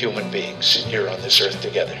human beings here on this earth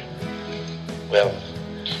together. Well,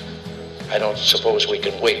 I don't suppose we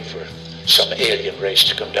can wait for some alien race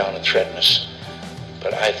to come down and threaten us,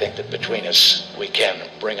 but I think that between us we can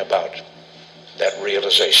bring about that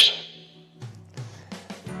realization.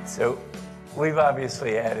 So we've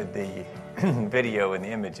obviously added the video and the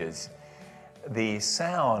images. The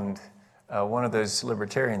sound, one of those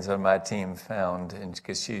libertarians on my team found, and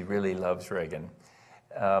because she really loves Reagan.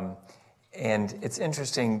 And it's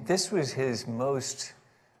interesting, this was his most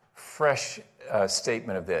fresh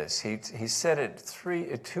statement of this. He said it three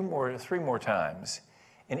more times,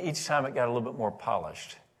 and each time it got a little bit more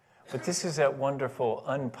polished. But this is that wonderful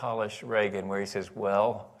unpolished Reagan where he says,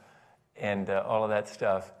 well, and all of that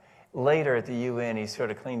stuff. Later at the UN, he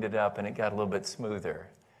sort of cleaned it up and it got a little bit smoother.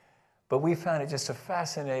 But we found it just a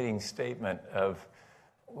fascinating statement of,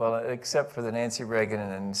 well, except for the Nancy Reagan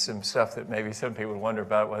and some stuff that maybe some people wonder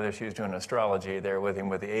about whether she was doing astrology there with him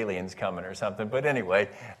with the aliens coming or something. But anyway,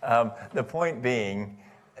 the point being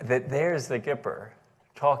that there's the Gipper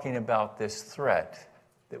talking about this threat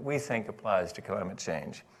that we think applies to climate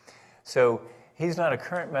change. So he's not a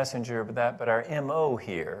current messenger of that, but our MO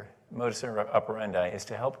here, modus operandi, is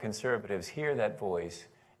to help conservatives hear that voice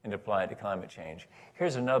and apply it to climate change.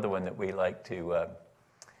 Here's another one that we like to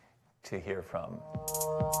hear from.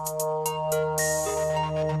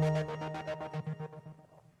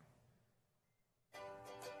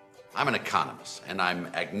 I'm an economist, and I'm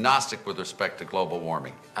agnostic with respect to global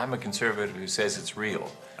warming. I'm a conservative who says it's real.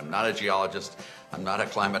 I'm not a geologist, I'm not a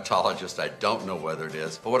climatologist, I don't know whether it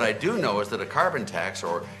is. But what I do know is that a carbon tax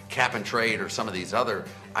or cap and trade or some of these other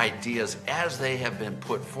ideas, as they have been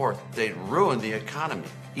put forth, they'd ruin the economy.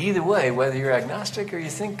 Either way, whether you're agnostic or you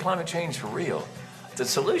think climate change is for real, the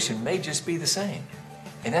solution may just be the same.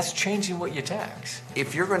 And that's changing what you tax.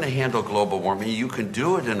 If you're going to handle global warming, you can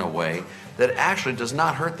do it in a way that actually does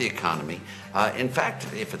not hurt the economy. In fact,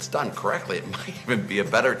 if it's done correctly, it might even be a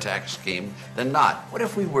better tax scheme than not. What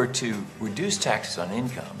if we were to reduce taxes on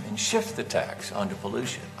income and shift the tax onto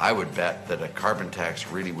pollution? I would bet that a carbon tax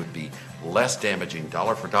really would be less damaging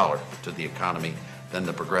dollar for dollar to the economy than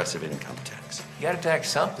the progressive income tax. You got to tax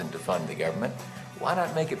something to fund the government. Why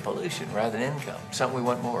not make it pollution rather than income? Something we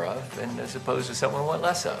want more of, and as opposed to something we want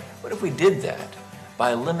less of. What if we did that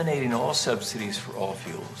by eliminating all subsidies for all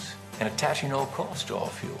fuels and attaching all costs to all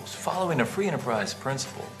fuels, following a free enterprise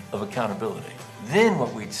principle of accountability? Then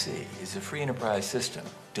what we'd see is a free enterprise system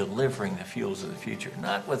delivering the fuels of the future,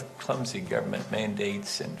 not with clumsy government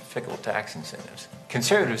mandates and fickle tax incentives.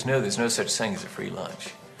 Conservatives know there's no such thing as a free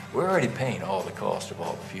lunch. We're already paying all the cost of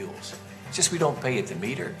all the fuels. It's just we don't pay at the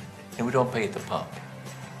meter and we don't pay at the pump.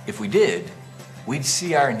 If we did, we'd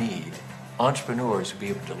see our need. Entrepreneurs would be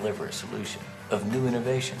able to deliver a solution of new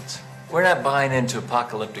innovations. We're not buying into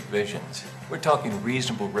apocalyptic visions. We're talking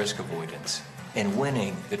reasonable risk avoidance and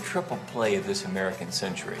winning the triple play of this American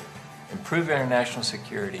century. Improving our national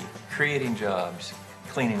security, creating jobs,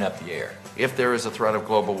 cleaning up the air. If there is a threat of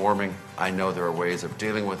global warming, I know there are ways of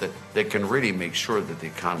dealing with it that can really make sure that the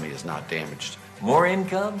economy is not damaged. More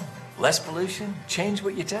income, less pollution, change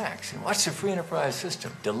what you tax, and watch the free enterprise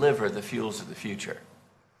system deliver the fuels of the future.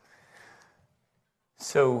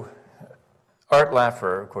 So, Art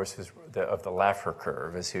Laffer, of course, is of the Laffer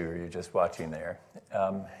curve, is who you're just watching there.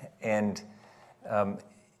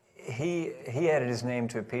 He added his name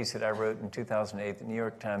to a piece that I wrote in 2008. The New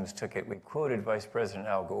York Times took it. We quoted Vice President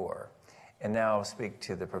Al Gore. And now I'll speak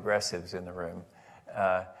to the progressives in the room.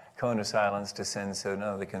 Cone of silence descends so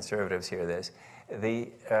none of the conservatives hear this.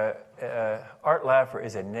 Art Laffer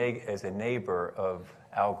is a neighbor of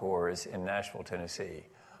Al Gore's in Nashville, Tennessee.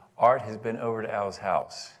 Art has been over to Al's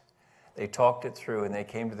house. They talked it through and they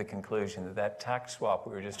came to the conclusion that that tax swap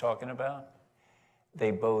we were just talking about,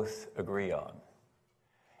 they both agree on.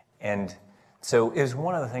 And so it was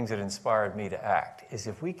one of the things that inspired me to act, is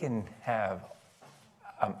if we can have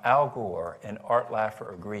Al Gore and Art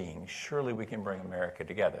Laffer agreeing, surely we can bring America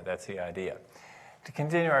together. That's the idea. To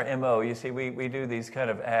continue our MO, you see, we do these kind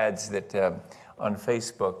of ads that on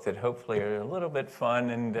Facebook that hopefully are a little bit fun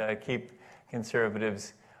and keep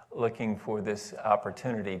conservatives looking for this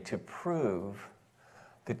opportunity to prove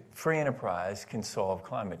that free enterprise can solve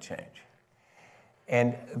climate change.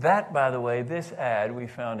 And that, by the way, this ad we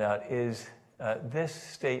found out is, this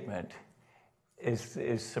statement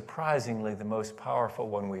is surprisingly the most powerful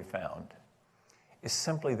one we found, is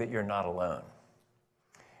simply that you're not alone.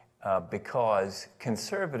 Because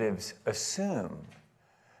conservatives assume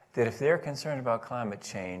that if they're concerned about climate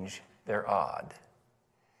change, they're odd.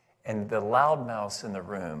 And the loudmouths in the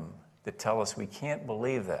room that tell us we can't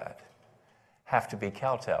believe that have to be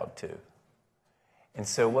kowtowed to. And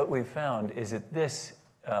so what we've found is that this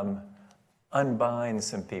unbinds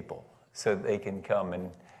some people so that they can come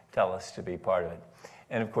and tell us to be part of it.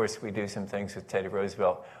 And of course, we do some things with Teddy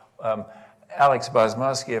Roosevelt. Alex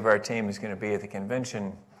Bosmowski of our team is going to be at the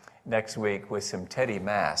convention next week with some Teddy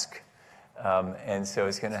mask. And so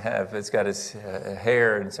it's got his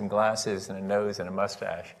hair and some glasses and a nose and a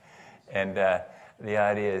mustache. And the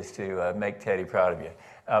idea is to make Teddy proud of you.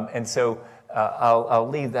 And so I'll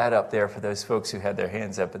leave that up there for those folks who had their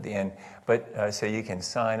hands up at the end, but so you can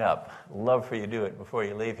sign up. Love for you to do it before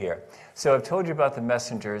you leave here. So I've told you about the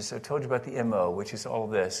messengers. I've told you about the MO, which is all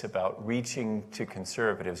this about reaching to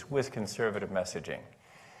conservatives with conservative messaging.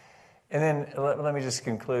 And then let me just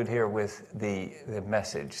conclude here with the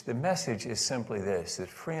message. The message is simply this, that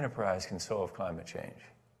free enterprise can solve climate change.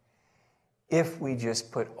 If we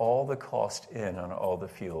just put all the cost in on all the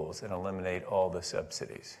fuels and eliminate all the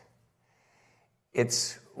subsidies.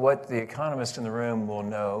 It's what the economist in the room will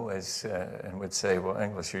know and would say, well,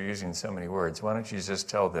 Inglis, you're using so many words. Why don't you just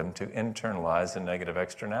tell them to internalize the negative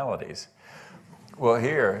externalities? Well,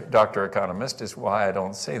 here, Dr. Economist, is why I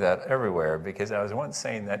don't say that everywhere, because I was once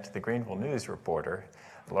saying that to the Greenville News Reporter,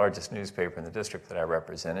 the largest newspaper in the district that I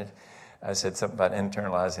represented. I said something about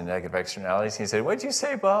internalizing negative externalities. He said, what'd you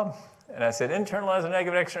say, Bob? And I said, internalize the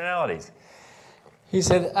negative externalities. He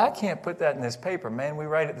said, I can't put that in this paper, man. We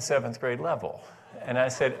write at the 7th grade level. And I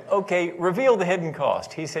said, okay, reveal the hidden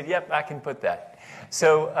cost. He said, yep, I can put that.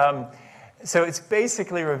 So it's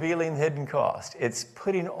basically revealing the hidden cost. It's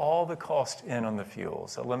putting all the cost in on the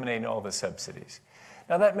fuels, eliminating all the subsidies.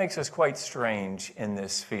 Now, that makes us quite strange in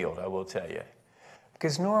this field, I will tell you.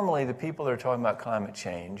 Because normally the people that are talking about climate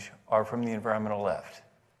change are from the environmental left.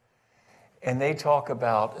 And they talk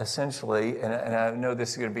about essentially, and I know this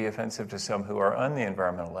is going to be offensive to some who are on the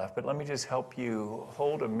environmental left, but let me just help you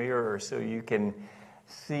hold a mirror so you can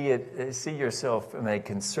see yourself in a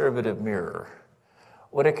conservative mirror.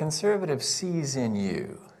 What a conservative sees in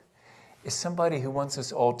you is somebody who wants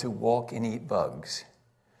us all to walk and eat bugs,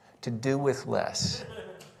 to do with less,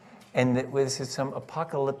 and that this is some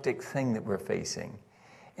apocalyptic thing that we're facing.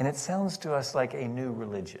 And it sounds to us like a new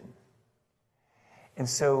religion. And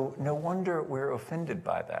so no wonder we're offended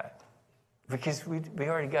by that, because we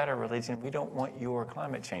already got our religion. We don't want your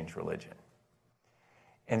climate change religion.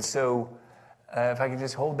 And so if I can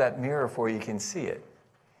just hold that mirror for you, you can see it.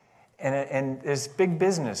 And there's big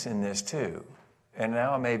business in this too. And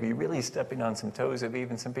now I may be really stepping on some toes of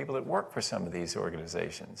even some people that work for some of these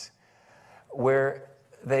organizations, where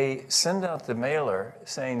they send out the mailer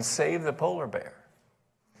saying, save the polar bear.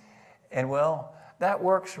 And well, that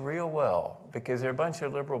works real well because they're a bunch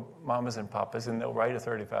of liberal mamas and papas and they'll write a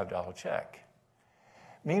 $35 check.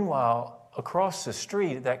 Meanwhile, across the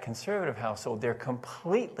street at that conservative household, they're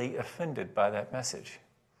completely offended by that message.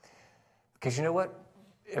 Because you know what?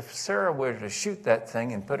 If Sarah were to shoot that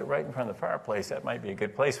thing and put it right in front of the fireplace, that might be a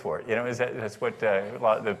good place for it. You know, that's what a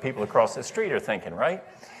lot of the people across the street are thinking, right?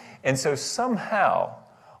 And so somehow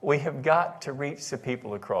we have got to reach the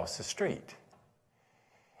people across the street.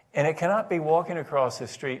 And it cannot be walking across the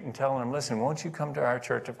street and telling them, listen, won't you come to our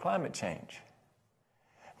church of climate change?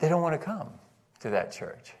 They don't want to come to that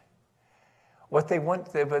church. What they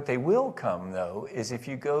will come, though, is if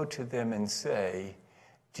you go to them and say,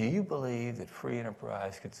 do you believe that free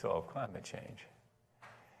enterprise could solve climate change?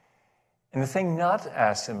 And the thing not to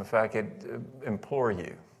ask them, if I could implore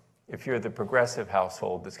you, if you're the progressive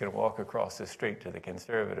household that's going to walk across the street to the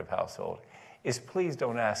conservative household, is please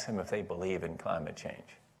don't ask them if they believe in climate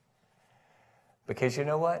change. Because you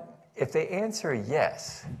know what? If they answer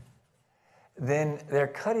yes, then they're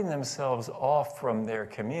cutting themselves off from their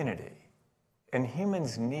community. And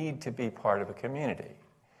humans need to be part of a community.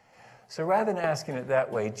 So rather than asking it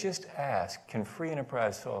that way, just ask, can free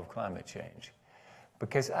enterprise solve climate change?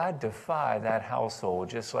 Because I defy that household,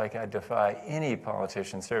 just like I defy any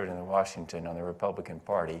politician serving in Washington on the Republican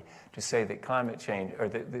Party, to say that climate change, or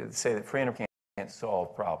say that free enterprise can't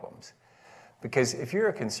solve problems. Because if you're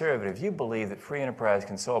a conservative, you believe that free enterprise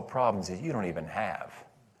can solve problems that you don't even have.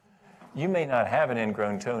 You may not have an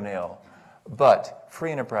ingrown toenail, but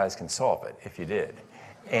free enterprise can solve it if you did.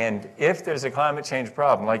 And if there's a climate change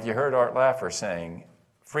problem, like you heard Art Laffer saying,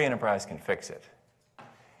 free enterprise can fix it.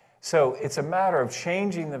 So it's a matter of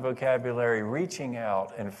changing the vocabulary, reaching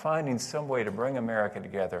out, and finding some way to bring America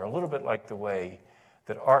together, a little bit like the way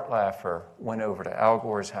that Art Laffer went over to Al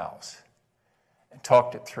Gore's house and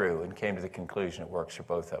talked it through and came to the conclusion it works for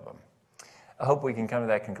both of them. I hope we can come to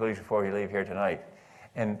that conclusion before we leave here tonight.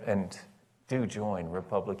 And do join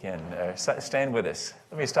Republican. Stand with us.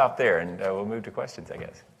 Let me stop there, and we'll move to questions, I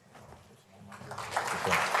guess.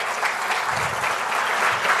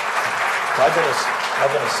 So I'm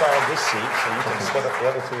going to assign this seat, so you can split up the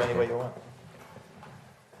other two any way you want.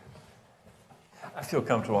 I feel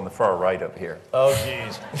comfortable on the far right up here. Oh,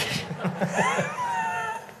 geez.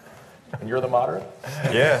 And you're the moderate?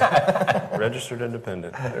 Yeah, registered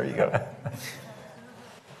independent. There you go.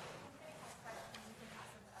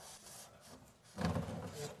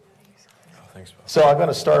 Thanks, Bob. So I'm going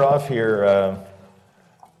to start off here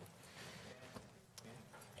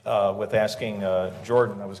with asking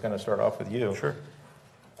Jordan. I was going to start off with you. Sure.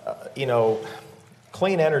 You know,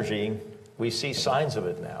 clean energy, we see signs of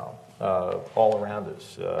it now all around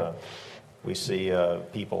us. We see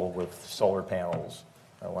people with solar panels.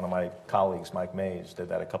 One of my colleagues, Mike Mays, did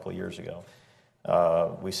that a couple of years ago.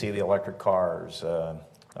 We see the electric cars.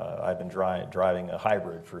 I've been driving a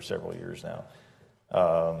hybrid for several years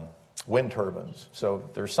now. Wind turbines. So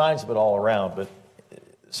there's signs of it all around, but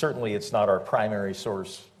certainly it's not our primary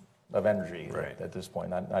source of energy at this point,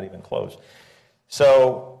 not even close.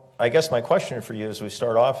 So I guess my question for you as we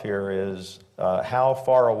start off here is, how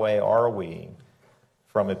far away are we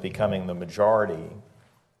from it becoming the majority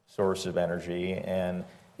source of energy, and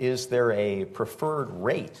is there a preferred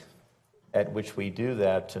rate at which we do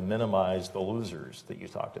that to minimize the losers that you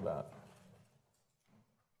talked about?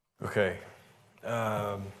 Okay.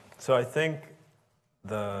 So I think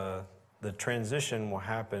the transition will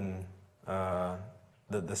happen,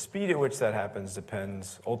 the speed at which that happens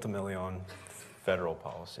depends ultimately on federal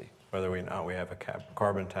policy, whether or not we have a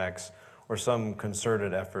carbon tax or some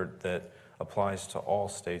concerted effort that applies to all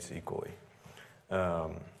states equally.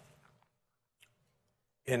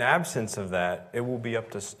 In absence of that, it will be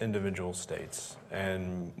up to individual states,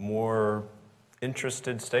 and more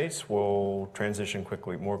interested states will transition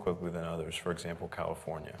more quickly than others, for example,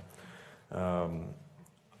 California.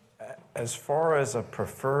 As far as a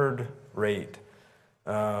preferred rate,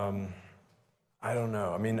 I don't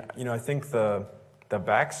know. I mean, you know, I think the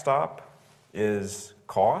backstop is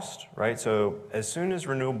cost, right? So as soon as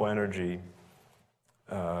renewable energy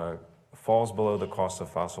falls below the cost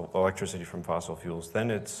of electricity from fossil fuels,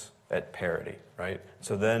 then it's at parity, right?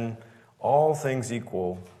 So then, all things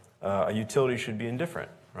equal, a utility should be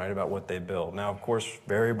indifferent, right, about what they build. Now, of course,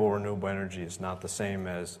 variable renewable energy is not the same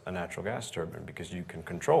as a natural gas turbine because you can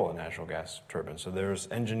control a natural gas turbine. So there's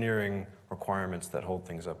engineering requirements that hold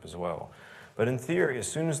things up as well. But in theory, as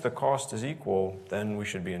soon as the cost is equal, then we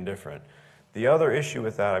should be indifferent. The other issue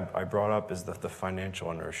with that I brought up is the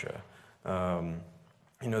financial inertia.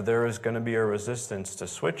 You know, there is going to be a resistance to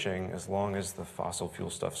switching as long as the fossil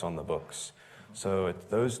fuel stuff's on the books. So it's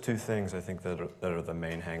those two things, I think, that are the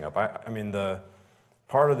main hang-up. I mean, the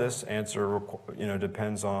part of this answer, you know,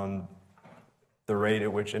 depends on the rate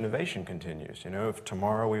at which innovation continues. You know, if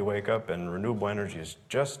tomorrow we wake up and renewable energy is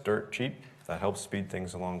just dirt cheap, that helps speed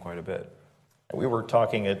things along quite a bit. We were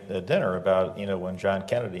talking at dinner about, you know, when John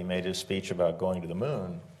Kennedy made his speech about going to the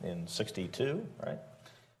moon in '62, right?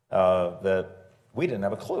 That we didn't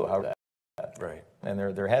have a clue how to do that. Right. And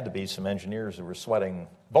there had to be some engineers who were sweating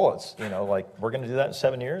bullets, you know, like, we're going to do that in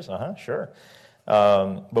 7 years? Sure.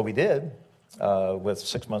 But we did with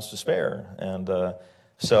 6 months to spare. And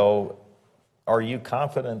so are you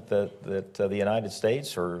confident that the United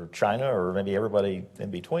States or China or maybe everybody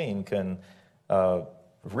in between can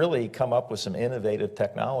really come up with some innovative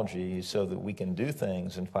technology so that we can do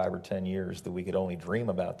things in 5 or 10 years that we could only dream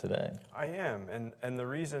about today? I am, and the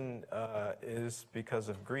reason is because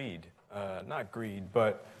of greed. Not greed,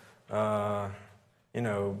 but, you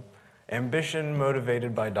know, ambition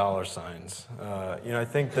motivated by dollar signs. You know, I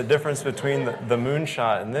think the difference between the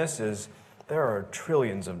moonshot and this is there are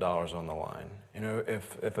trillions of dollars on the line. You know,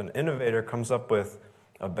 if an innovator comes up with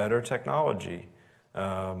a better technology,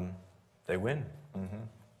 they win. Mm-hmm.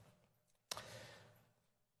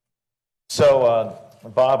 So,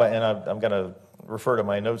 Bob, and I'm going to refer to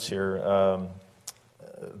my notes here.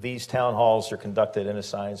 These town halls are conducted in a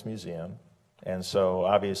science museum, and so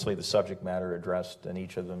obviously the subject matter addressed in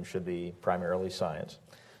each of them should be primarily science.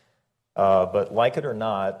 But like it or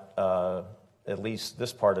not, at least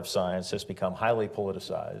this part of science has become highly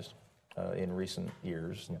politicized in recent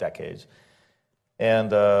years and decades.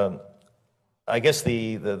 And I guess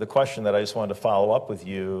the question that I just wanted to follow up with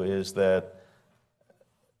you is that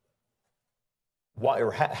why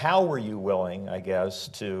or how were you willing, I guess,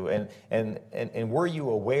 to and were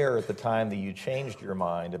you aware at the time that you changed your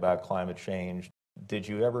mind about climate change? Did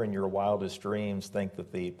you ever in your wildest dreams think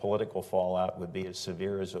that the political fallout would be as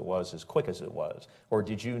severe as it was, as quick as it was? Or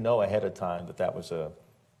did you know ahead of time that that was a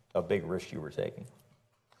big risk you were taking?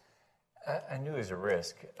 I knew it was a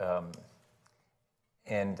risk.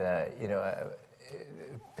 And,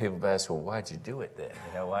 people have asked, well, why'd you do it then?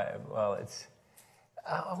 Why? Well,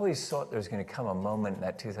 I always thought there was going to come a moment in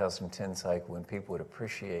that 2010 cycle when people would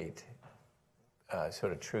appreciate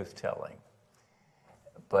sort of truth-telling.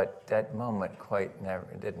 But that moment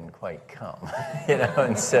didn't quite come,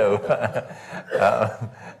 and so,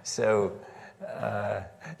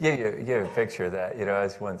 you have a picture of that. I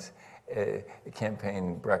was once at a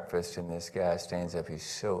campaign breakfast, and this guy stands up, he's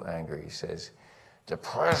so angry, he says, "The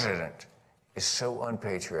president is so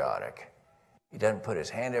unpatriotic. He doesn't put his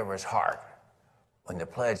hand over his heart when the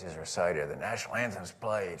pledge is recited, the national anthem's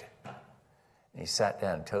played." And he sat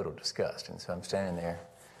down in total disgust. And so I'm standing there,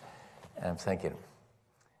 and I'm thinking,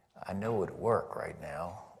 I know it would work right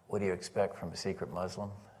now. What do you expect from a secret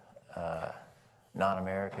Muslim,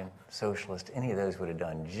 non-American, socialist? Any of those would have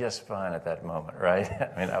done just fine at that moment, right?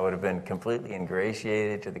 I mean, I would have been completely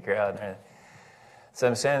ingratiated to the crowd. So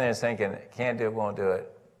I'm standing there thinking, can't do it, won't do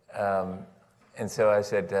it. And so I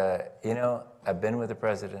said, I've been with the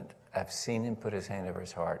president. I've seen him put his hand over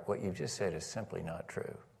his heart. What you've just said is simply not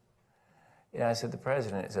true. I said, the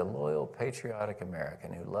president is a loyal, patriotic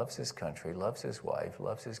American who loves his country, loves his wife,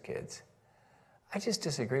 loves his kids. I just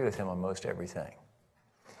disagree with him on most everything.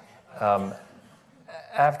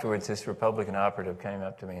 Afterwards, this Republican operative came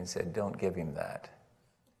up to me and said, don't give him that.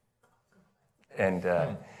 And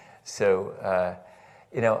but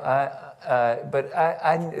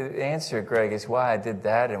the answer, Greg, is why I did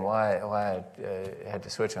that and why I had to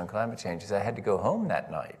switch on climate change is I had to go home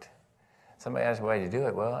that night. Somebody asked, why did you do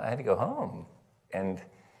it? Well, I had to go home. And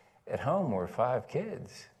at home were 5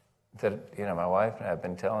 kids that, my wife and I have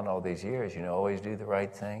been telling all these years, always do the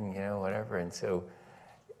right thing, whatever. And so,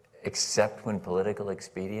 except when political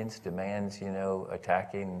expedience demands,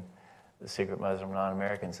 attacking the secret Muslim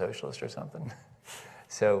non-American socialist or something.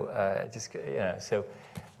 So, so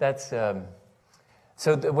that's,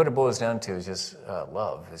 what it boils down to is just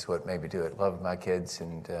love is what made me do it. Love of my kids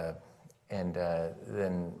and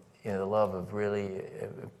then, the love of really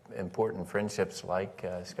important friendships like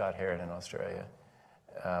Scott Heron in Australia.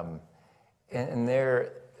 And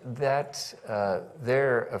their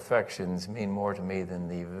affections mean more to me than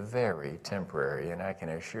the very temporary, and I can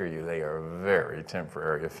assure you they are very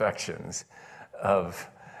temporary affections of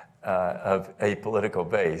a political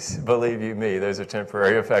base. Believe you me, those are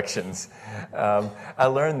temporary affections. I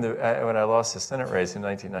learned when I lost the Senate race in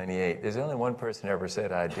 1998, there's only one person who ever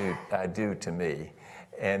said, I do to me.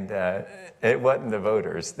 And it wasn't the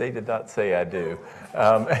voters. They did not say I do.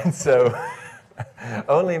 And so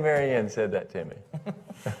only Marianne said that to me.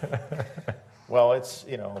 Well, it's,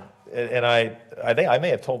 and I think I may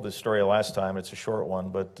have told this story last time. It's a short one,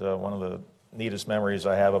 but one of the neatest memories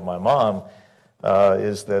I have of my mom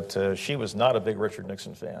is that she was not a big Richard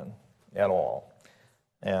Nixon fan at all.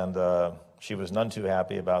 And she was none too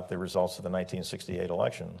happy about the results of the 1968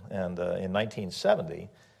 election. And in 1970,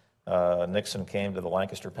 Nixon came to the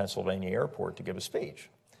Lancaster, Pennsylvania airport to give a speech.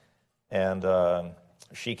 And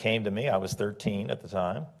she came to me, I was 13 at the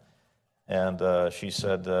time, and she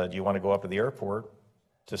said, do you want to go up to the airport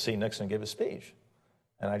to see Nixon give a speech?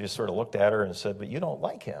 And I just sort of looked at her and said, but you don't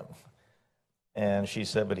like him. And she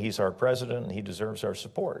said, but he's our president and he deserves our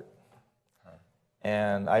support.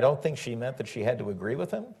 And I don't think she meant that she had to agree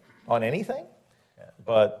with him on anything,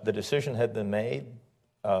 but the decision had been made.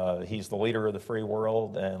 He's the leader of the free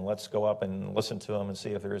world, and let's go up and listen to him and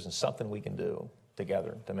see if there isn't something we can do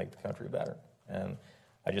together to make the country better. And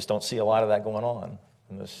I just don't see a lot of that going on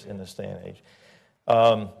in this day and age.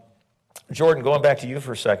 Jordan, going back to you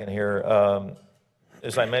for a second here,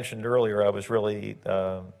 as I mentioned earlier, I was really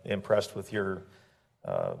impressed with your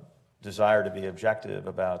desire to be objective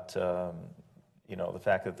about the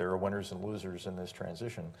fact that there are winners and losers in this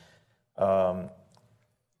transition.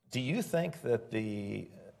 Do you think that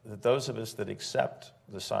that those of us that accept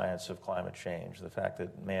the science of climate change, the fact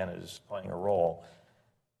that man is playing a role,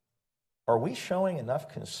 are we showing enough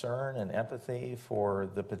concern and empathy for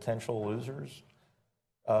the potential losers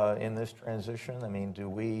in this transition? I mean,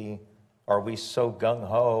 are we so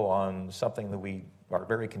gung-ho on something that we are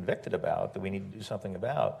very convicted about, that we need to do something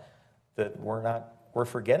about, that we're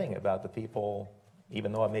forgetting about the people,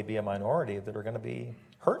 even though it may be a minority, that are going to be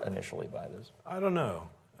hurt initially by this? I don't know.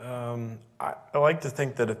 I like to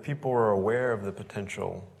think that if people are aware of the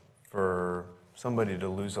potential for somebody to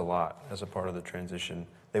lose a lot as a part of the transition,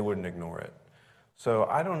 they wouldn't ignore it. So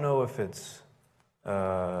I don't know if it's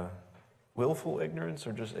willful ignorance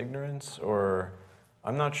or just ignorance, or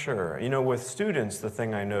I'm not sure. With students, the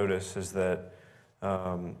thing I notice is that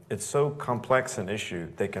it's so complex an issue,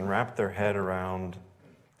 they can wrap their head around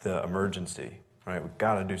the emergency right? We've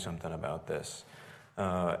got to do something about this.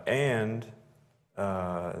 And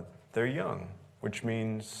they're young, which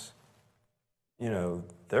means,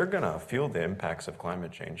 they're going to feel the impacts of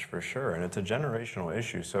climate change for sure. And it's a generational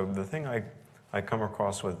issue. So the thing I come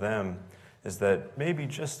across with them is that maybe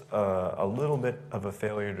just a little bit of a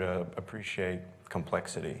failure to appreciate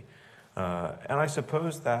complexity. And I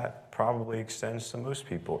suppose that probably extends to most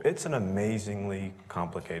people. It's an amazingly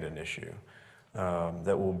complicated issue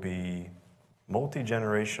that will be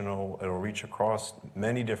multi-generational. It'll reach across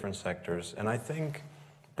many different sectors. And I think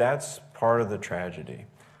that's part of the tragedy,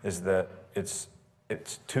 is that it's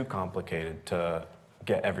too complicated to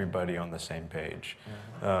get everybody on the same page.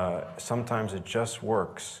 Sometimes it just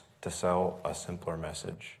works to sell a simpler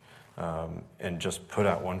message and just put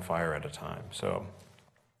out one fire at a time. So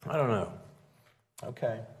I don't know.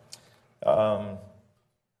 Okay. Let's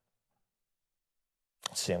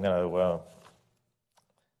see, I'm going to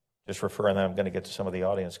just refer, and then I'm going to get to some of the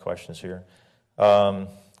audience questions here.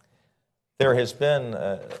 There has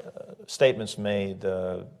been statements made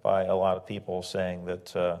by a lot of people saying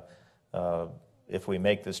that if we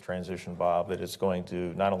make this transition, Bob, that it's going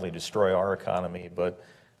to not only destroy our economy, but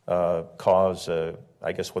cause,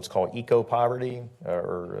 I guess, what's called eco-poverty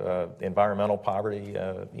or environmental poverty,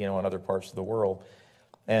 in other parts of the world.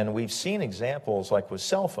 And we've seen examples, like with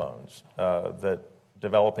cell phones, that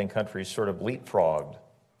developing countries sort of leapfrogged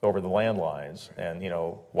over the landlines. And,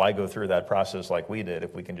 why go through that process like we did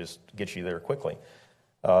if we can just get you there quickly?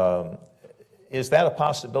 Is that a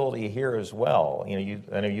possibility here as well?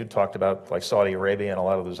 I know you talked about like Saudi Arabia and a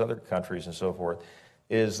lot of those other countries and so forth.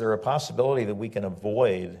 Is there a possibility that we can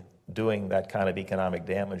avoid doing that kind of economic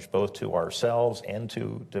damage both to ourselves and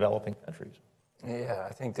to developing countries? Yeah,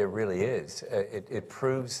 I think there really is. It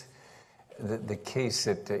proves the case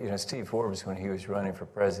that, Steve Forbes, when he was running for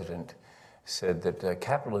president, said that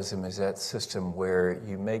capitalism is that system where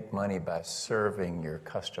you make money by serving your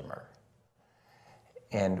customer.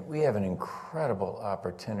 And we have an incredible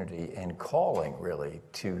opportunity and calling, really,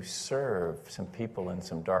 to serve some people in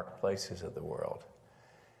some dark places of the world,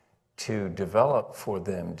 to develop for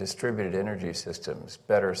them distributed energy systems,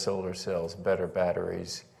 better solar cells, better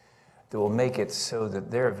batteries, that will make it so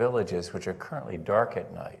that their villages, which are currently dark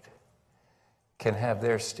at night, can have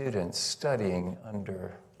their students studying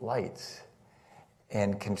under lights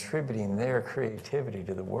and contributing their creativity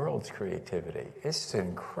to the world's creativity. It's an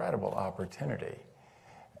incredible opportunity.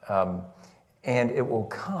 And it will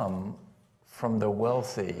come from the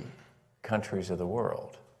wealthy countries of the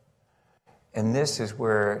world. And this is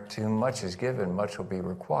where, to whom much is given, much will be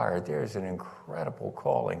required. There's an incredible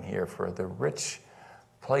calling here for the rich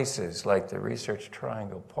places like the Research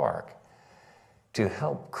Triangle Park to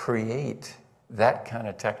help create that kind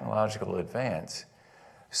of technological advance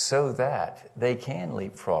so that they can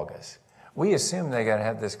leapfrog us. We assume they're going to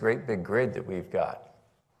have this great big grid that we've got.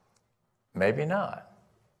 Maybe not.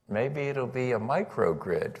 Maybe it'll be a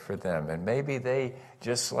microgrid for them, and maybe they,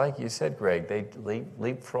 just like you said, Greg, they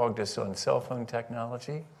leapfrogged us on cell phone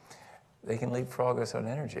technology. They can leapfrog us on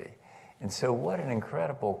energy. And so what an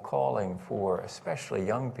incredible calling for especially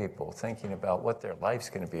young people thinking about what their life's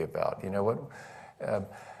going to be about. You know what?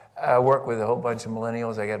 I work with a whole bunch of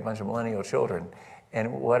millennials. I got a bunch of millennial children.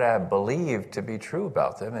 And what I believe to be true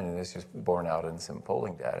about them, and this is borne out in some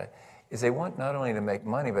polling data, is they want not only to make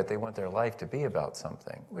money, but they want their life to be about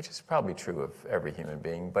something, which is probably true of every human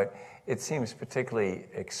being, but it seems particularly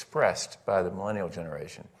expressed by the millennial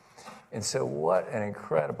generation. And so what an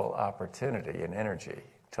incredible opportunity and energy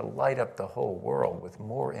to light up the whole world with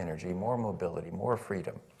more energy, more mobility, more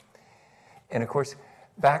freedom. And of course,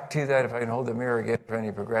 back to that, if I can hold the mirror again for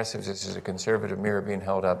any progressives, this is a conservative mirror being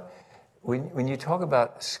held up. When you talk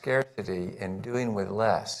about scarcity and doing with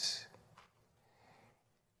less,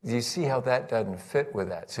 you see how that doesn't fit with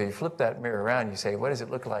that. So you flip that mirror around, you say, what does it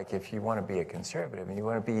look like if you want to be a conservative and you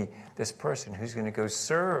want to be this person who's going to go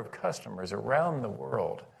serve customers around the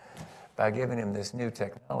world by giving them this new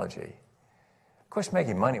technology? Of course,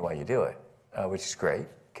 making money while you do it, which is great,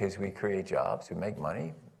 because we create jobs, we make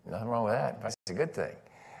money. Nothing wrong with that. That's a good thing.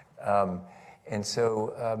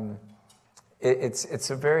 It's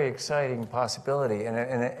a very exciting possibility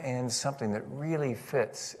and something that really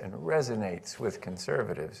fits and resonates with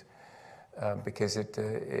conservatives because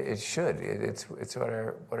it should. It's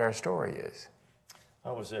what our story is.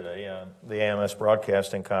 How was it? The AMS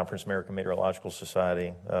Broadcasting Conference, American Meteorological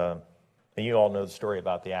Society. And you all know the story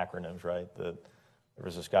about the acronyms, right? There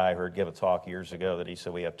was this guy I heard give a talk years ago that he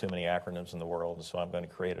said we have too many acronyms in the world, and so I'm going to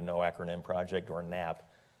create a no acronym project, or NAP.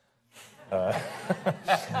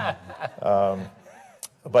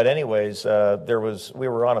 But anyways, we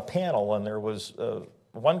were on a panel, and there was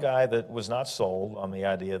one guy that was not sold on the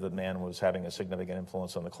idea that man was having a significant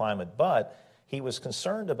influence on the climate, but he was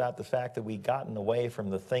concerned about the fact that we'd gotten away from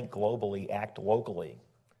the think globally, act locally.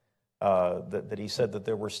 That he said that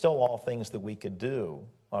there were still all things that we could do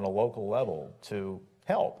on a local level to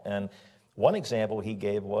help. And one example he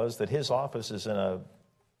gave was that his office is in a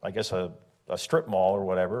strip mall or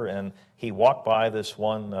whatever, and he walked by this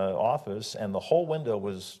one office and the whole window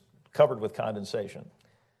was covered with condensation.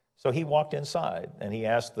 So he walked inside and he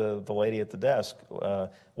asked the lady at the desk,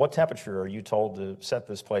 what temperature are you told to set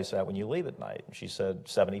this place at when you leave at night? And she said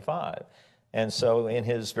 75. And so in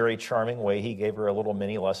his very charming way, he gave her a little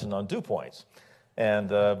mini lesson on dew points. And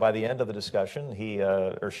by the end of the discussion, he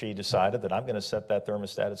or she decided that I'm going to set that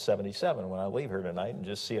thermostat at 77 when I leave here tonight and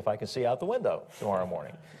just see if I can see out the window tomorrow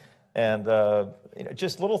morning. And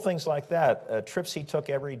just little things like that. Trips he took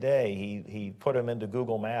every day, he put them into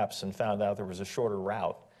Google Maps and found out there was a shorter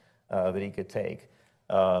route that he could take.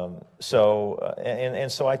 So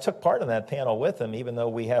I took part in that panel with him, even though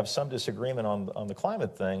we have some disagreement on the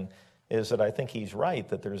climate thing, is that I think he's right,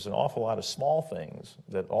 that there's an awful lot of small things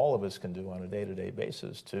that all of us can do on a day-to-day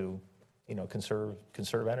basis to,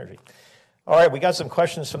 conserve energy. All right, we got some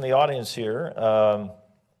questions from the audience here.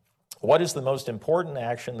 What is the most important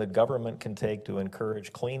action that government can take to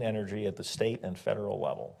encourage clean energy at the state and federal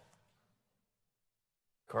level?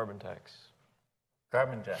 Carbon tax.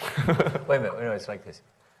 Carbon tax. Wait a minute, no, it's like this.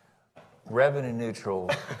 Revenue neutral,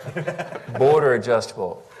 border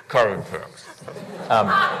adjustable. Carbon tax.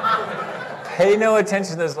 Pay no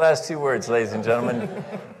attention to those last two words, ladies and gentlemen.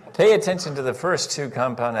 Pay attention to the first two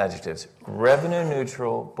compound adjectives. Revenue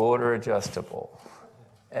neutral, border adjustable.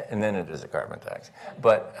 And then it is a carbon tax.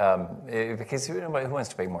 But because who wants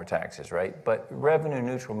to pay more taxes, right? But revenue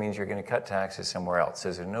neutral means you're going to cut taxes somewhere else.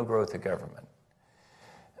 So there's no growth of government.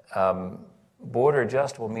 Border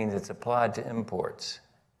adjustable means it's applied to imports.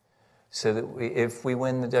 So that if we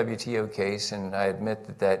win the WTO case, and I admit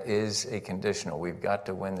that that is a conditional, we've got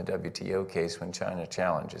to win the WTO case when China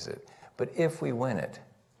challenges it. But if we win it,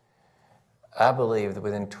 I believe that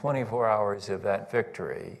within 24 hours of that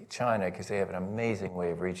victory, China, because they have an amazing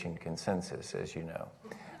way of reaching consensus, as you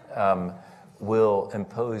know, will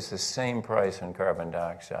impose the same price on carbon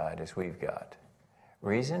dioxide as we've got.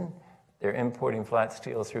 Reason? They're importing flat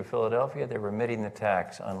steel through Philadelphia. They're remitting the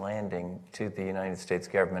tax on landing to the United States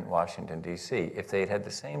government in Washington, D.C. If they had had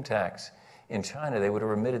the same tax in China, they would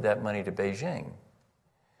have remitted that money to Beijing.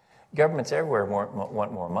 Governments everywhere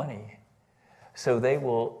want more money. So they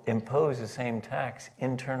will impose the same tax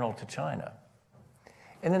internal to China.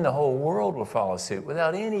 And then the whole world will follow suit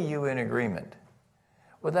without any UN agreement,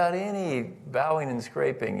 without any bowing and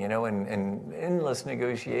scraping, and endless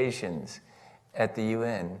negotiations at the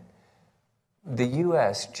UN. The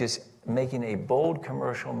U.S. just making a bold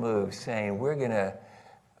commercial move saying, we're gonna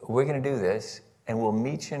do this, and we'll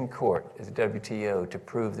meet you in court at the WTO to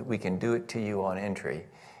prove that we can do it to you on entry.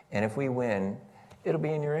 And if we win, it'll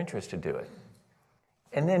be in your interest to do it.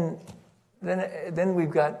 And then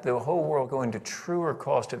we've got the whole world going to truer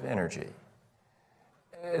cost of energy.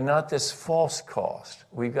 Not this false cost.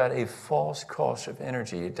 We've got a false cost of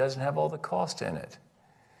energy. It doesn't have all the cost in it.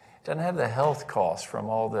 It doesn't have the health cost from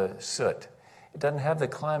all the soot. It doesn't have the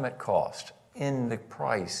climate cost in the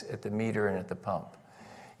price at the meter and at the pump.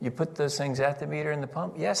 You put those things at the meter and the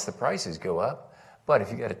pump, yes, the prices go up. But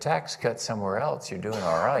if you got a tax cut somewhere else, you're doing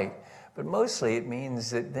all right. But mostly it means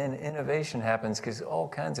that then innovation happens because all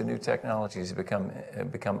kinds of new technologies become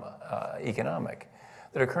economic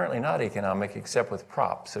that are currently not economic except with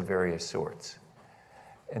props of various sorts.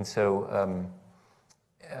 And so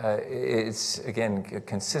it's, again,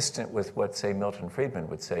 consistent with what, say, Milton Friedman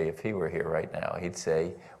would say if he were here right now. He'd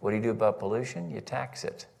say, what do you do about pollution? You tax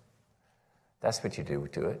it. That's what you do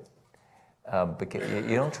to it. Because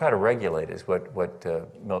you don't try to regulate, is what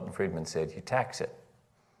Milton Friedman said. You tax it.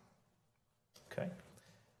 Okay.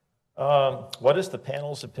 What is the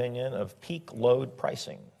panel's opinion of peak load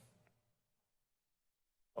pricing?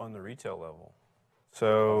 On the retail level.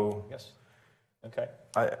 So Yes. Okay.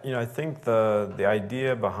 I think the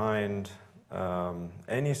idea behind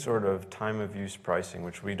any sort of time of use pricing,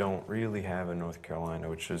 which we don't really have in North Carolina,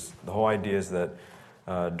 which is the whole idea is that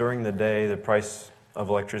during the day, the price of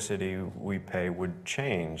electricity we pay would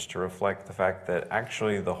change to reflect the fact that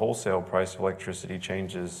actually the wholesale price of electricity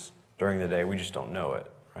changes during the day. We just don't know it,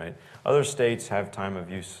 right? Other states have time of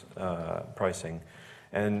use pricing.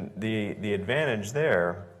 And the advantage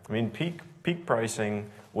there, peak pricing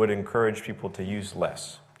would encourage people to use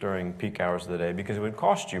less during peak hours of the day because it would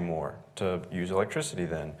cost you more to use electricity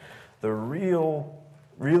then. The real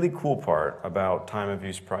really cool part about time of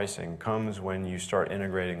use pricing comes when you start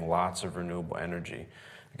integrating lots of renewable energy.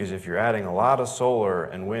 Because if you're adding a lot of solar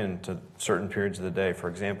and wind to certain periods of the day, for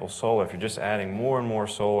example, solar, if you're just adding more and more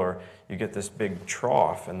solar, you get this big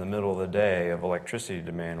trough in the middle of the day of electricity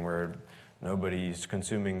demand where nobody's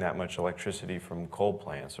consuming that much electricity from coal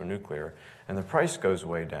plants or nuclear, and the price goes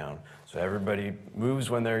way down. So everybody moves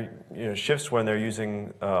when they're, shifts when they're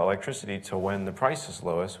using electricity to when the price is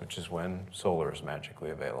lowest, which is when solar is magically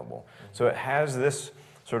available. So it has this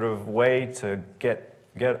sort of way to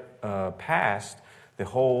get past the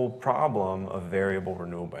whole problem of variable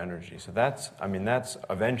renewable energy. So that's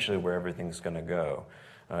eventually where everything's going to go.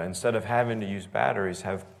 Instead of having to use batteries,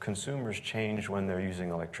 have consumers change when they're using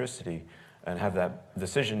electricity and have that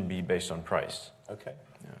decision be based on price. Okay.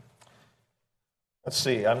 Yeah. Let's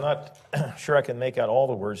see, I'm not sure I can make out all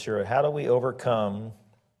the words here. How do we overcome,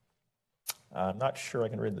 I'm not sure I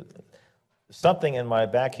can read something in my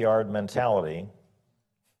backyard mentality.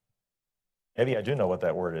 Maybe I do know what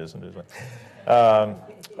that word is.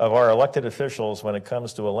 Of our elected officials when it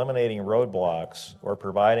comes to eliminating roadblocks or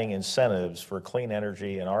providing incentives for clean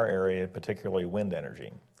energy in our area, particularly wind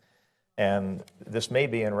energy. And this may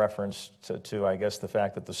be in reference to I guess, the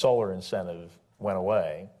fact that the solar incentive went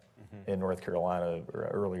away in North Carolina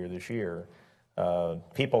earlier this year.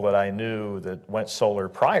 People that I knew that went solar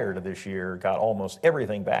prior to this year got almost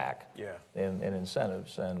everything back in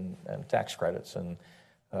incentives and tax credits, and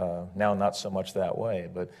now not so much that way.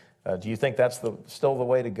 But do you think that's still the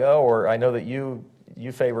way to go? Or I know that you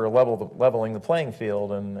favor leveling the playing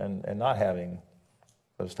field and not having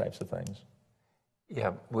those types of things.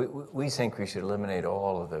 Yeah, we think we should eliminate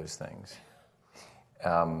all of those things.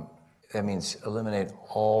 That means eliminate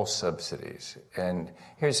all subsidies. And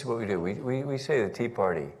here's what we do. We say to the Tea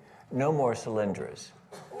Party, no more cylinders.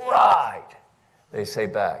 Right, they say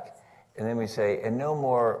back. And then we say, and no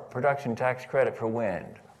more production tax credit for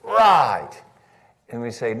wind. Right. And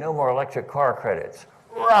we say, no more electric car credits.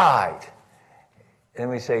 Right. And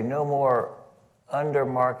we say, no more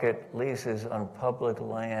under-market leases on public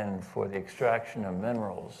land for the extraction of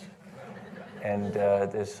minerals. And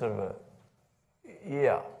there's sort of a,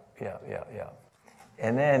 yeah.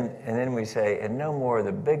 And then we say, and no more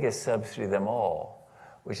the biggest subsidy of them all,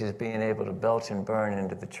 which is being able to belch and burn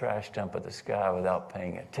into the trash dump of the sky without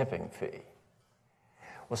paying a tipping fee.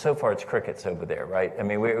 Well, so far it's crickets over there, right? I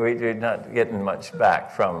mean, we're not getting much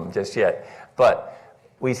back from them just yet. But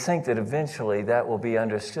we think that eventually that will be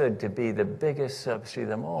understood to be the biggest subsidy of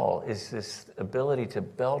them all, is this ability to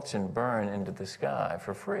belch and burn into the sky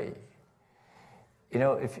for free. You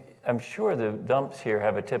know, I'm sure the dumps here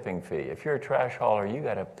have a tipping fee. If you're a trash hauler, you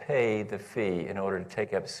got to pay the fee in order to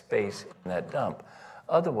take up space in that dump.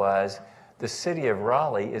 Otherwise, the city of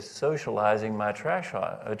Raleigh is socializing my trash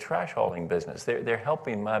hauling business. They're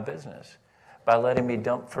helping my business by letting me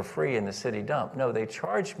dump for free in the city dump. No, they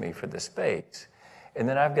charge me for the space. And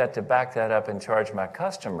then I've got to back that up and charge my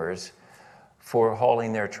customers for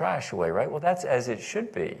hauling their trash away, right? Well, that's as it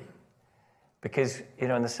should be. Because, you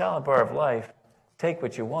know, in the salad bar of life, take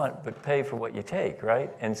what you want, but pay for what you take,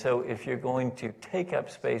 right? And so if you're going to take up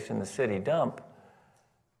space in the city dump,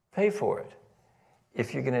 pay for it.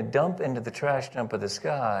 If you're going to dump into the trash dump of the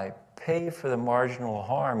sky, pay for the marginal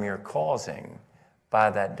harm you're causing by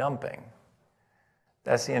that dumping.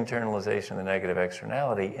 That's the internalization of the negative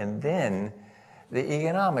externality. And then the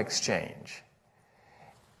economics change.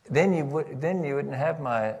 Then you wouldn't have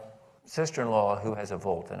my sister-in-law who has a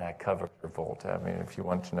Volt, and I covet her Volt. I mean, if you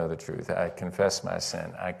want to know the truth, I confess my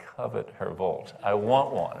sin. I covet her Volt. I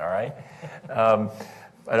want one, all right?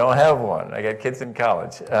 I don't have one. I got kids in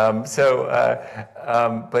college. But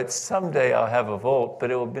someday I'll have a Volt,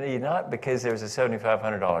 but it will be not because there's a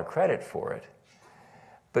 $7,500 credit for it,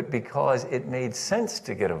 but because it made sense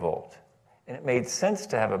to get a Volt. And it made sense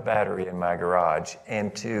to have a battery in my garage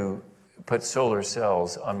and to put solar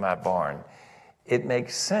cells on my barn. It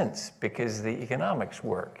makes sense because the economics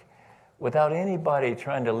work. Without anybody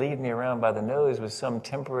trying to lead me around by the nose with some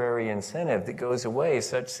temporary incentive that goes away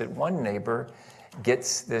such that one neighbor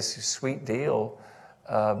gets this sweet deal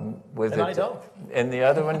with and it. I don't. And the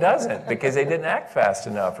other one doesn't because they didn't act fast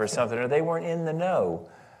enough or something, or they weren't in the know.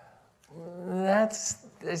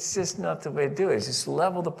 It's just not the way to do it. It's just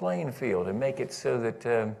level the playing field and make it so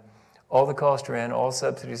that all the costs are in, all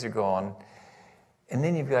subsidies are gone, and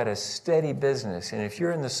then you've got a steady business. And if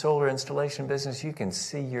you're in the solar installation business, you can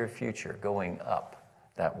see your future going up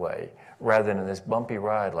that way, rather than in this bumpy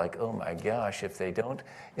ride like, oh my gosh, if they don't,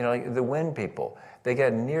 you know, like the wind people, they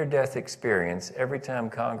got near-death experience every time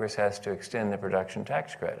Congress has to extend the production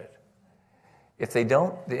tax credit. If they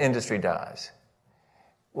don't, the industry dies.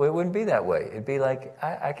 Well, it wouldn't be that way. It'd be like,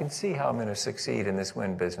 I can see how I'm going to succeed in this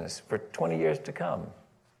wind business for 20 years to come.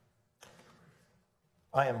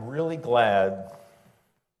 I am really glad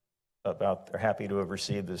or happy to have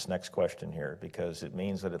received this next question here, because it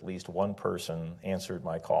means that at least one person answered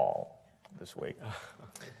my call this week.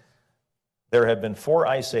 There have been 4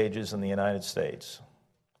 ice ages in the United States.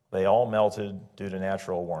 They all melted due to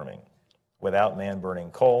natural warming, without man burning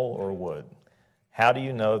coal or wood. How do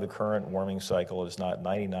you know the current warming cycle is not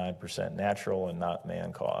 99% natural and not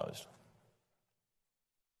man-caused?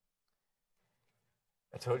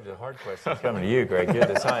 I told you the hard question's coming to you, Greg. You're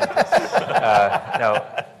the scientist. No,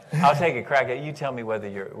 I'll take a crack at it. You tell me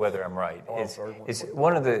whether I'm right. It's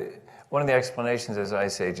one of the explanations as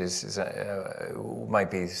ice ages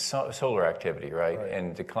might be solar activity, right?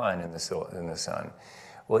 And decline in the sun.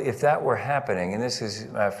 Well, if that were happening, and this is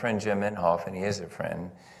my friend Jim Inhofe, and he is a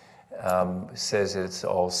friend, says it's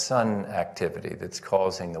all sun activity that's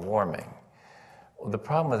causing the warming. Well, the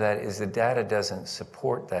problem with that is the data doesn't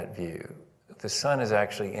support that view. The sun is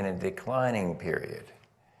actually in a declining period.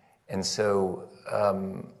 And so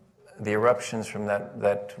the eruptions from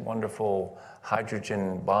that wonderful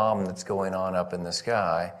hydrogen bomb that's going on up in the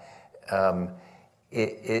sky,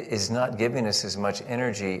 it is not giving us as much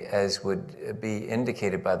energy as would be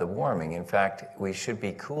indicated by the warming. In fact, we should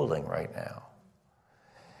be cooling right now.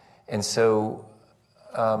 And so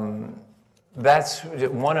that's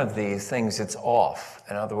one of the things that's off.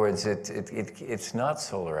 In other words, it's not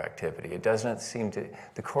solar activity. It doesn't seem to,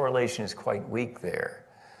 the correlation is quite weak there.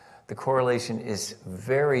 The correlation is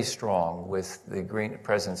very strong with the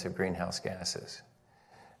presence of greenhouse gases.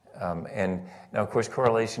 And now, of course,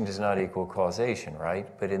 correlation does not equal causation, right?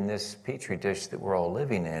 But in this petri dish that we're all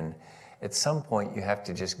living in, at some point you have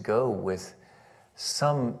to just go with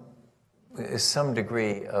some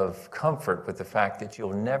degree of comfort with the fact that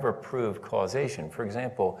you'll never prove causation. For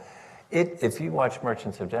example, if you watch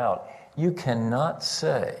Merchants of Doubt, you cannot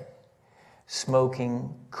say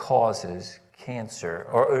smoking causes cancer,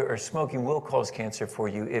 or smoking will cause cancer for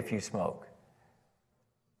you if you smoke.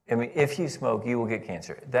 I mean, if you smoke, you will get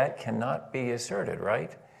cancer. That cannot be asserted,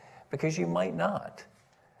 right? Because you might not.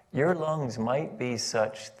 Your lungs might be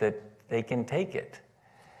such that they can take it.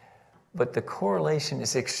 But the correlation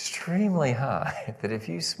is extremely high that if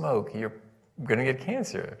you smoke, you're going to get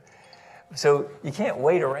cancer. So you can't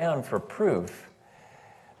wait around for proof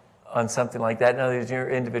on something like that. Now, there's your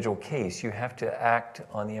individual case. You have to act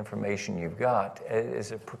on the information you've got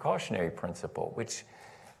as a precautionary principle, which,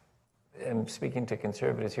 I'm speaking to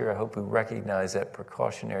conservatives here, I hope we recognize that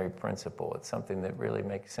precautionary principle. It's something that really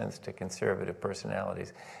makes sense to conservative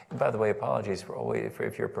personalities. And by the way, apologies for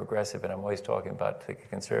if you're progressive, and I'm always talking about the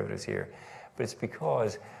conservatives here, but it's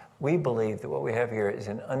because we believe that what we have here is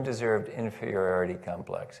an undeserved inferiority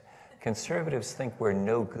complex. Conservatives think we're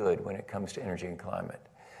no good when it comes to energy and climate.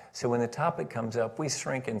 So when the topic comes up, we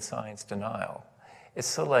shrink in science denial. It's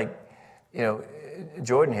sort of like, you know,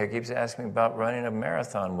 Jordan here keeps asking me about running a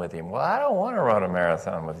marathon with him. Well, I don't want to run a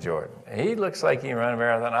marathon with Jordan. He looks like he can run a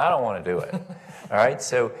marathon. I don't want to do it. All right?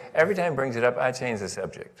 So every time he brings it up, I change the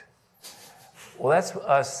subject. Well, that's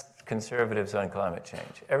us conservatives on climate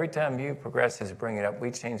change. Every time you progressives bring it up,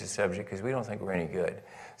 we change the subject because we don't think we're any good.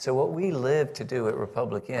 So what we live to do at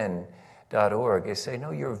Republican.org is say,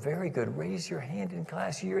 no, you're very good. Raise your hand in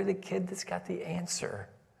class. You're the kid that's got the answer.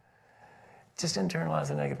 Just internalize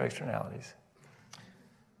the negative externalities.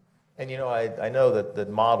 And you know, I know that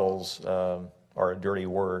models are a dirty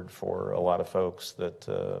word for a lot of folks that,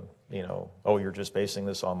 you know, oh, you're just basing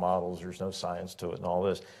this on models, there's no science to it and all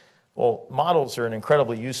this. Well, models are an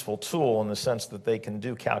incredibly useful tool in the sense that they can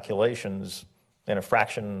do calculations in a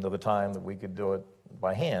fraction of the time that we could do it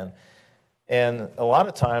by hand. And a lot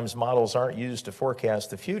of times models aren't used to forecast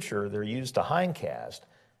the future, they're used to hindcast.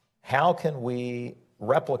 How can we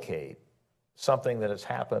replicate something that has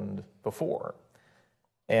happened before?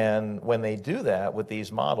 And when they do that with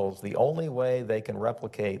these models, the only way they can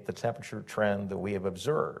replicate the temperature trend that we have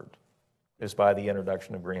observed is by the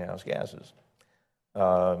introduction of greenhouse gases.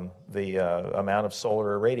 The amount of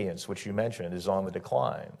solar irradiance, which you mentioned, is on the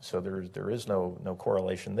decline. So there is no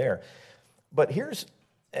correlation there. But here's,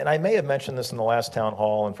 and I may have mentioned this in the last town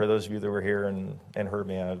hall, and for those of you that were here and heard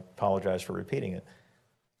me, I apologize for repeating it.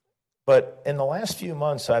 But in the last few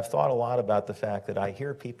months, I've thought a lot about the fact that I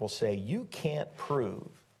hear people say, you can't prove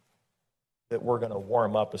that we're going to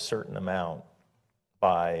warm up a certain amount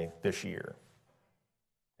by this year.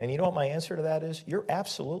 And you know what my answer to that is? You're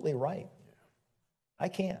absolutely right. I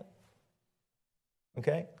can't.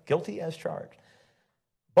 Okay? Guilty as charged.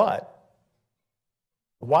 But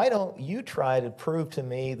why don't you try to prove to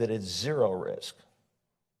me that it's zero risk?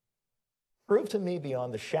 Prove to me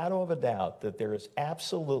beyond the shadow of a doubt that there is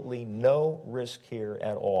absolutely no risk here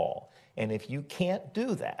at all. And if you can't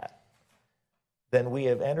do that, then we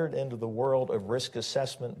have entered into the world of risk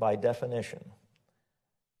assessment by definition.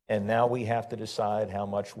 And now we have to decide how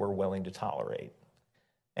much we're willing to tolerate.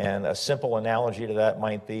 And a simple analogy to that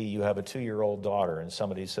might be you have a 2-year-old daughter and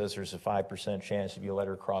somebody says there's a 5% chance if you let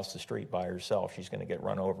her cross the street by herself, she's going to get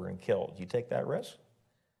run over and killed. You take that risk?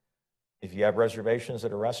 If you have reservations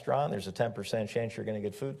at a restaurant, there's a 10% chance you're going to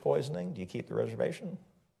get food poisoning. Do you keep the reservation?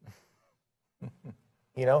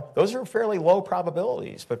 You know, those are fairly low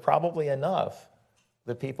probabilities, but probably enough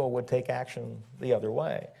that people would take action the other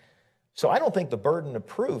way. So I don't think the burden of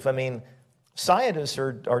proof, I mean, scientists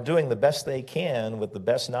are doing the best they can with the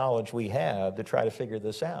best knowledge we have to try to figure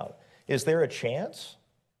this out. Is there a chance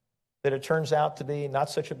that it turns out to be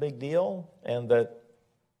not such a big deal and that,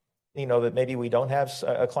 you know, that maybe we don't have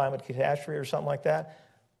a climate catastrophe or something like that?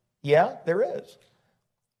 Yeah, there is.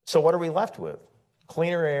 So what are we left with?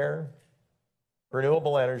 Cleaner air,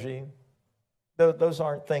 renewable energy. Those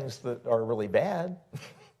aren't things that are really bad.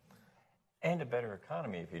 And a better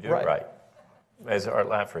economy if you do it right, as Art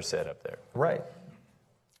Laffer said up there. Right.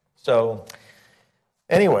 So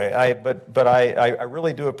anyway, I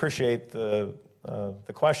really do appreciate the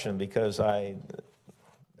question, because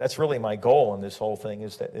that's really my goal in this whole thing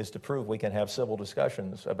is to prove we can have civil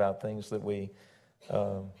discussions about things that we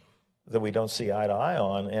don't see eye to eye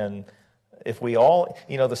on. And if we all,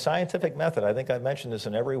 you know, the scientific method, I think I've mentioned this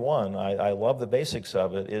in every one, I love the basics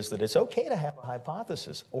of it, is that it's okay to have a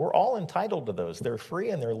hypothesis. We're all entitled to those. They're free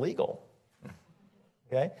and they're legal.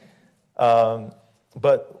 Okay?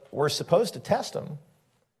 But we're supposed to test them,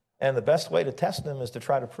 and the best way to test them is to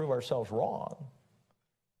try to prove ourselves wrong.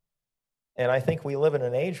 And I think we live in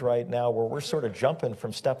an age right now where we're sort of jumping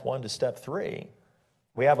from step 1 to step 3.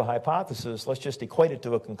 We have a hypothesis, let's just equate it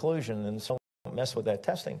to a conclusion and so don't mess with that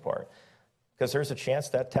testing part, because there's a chance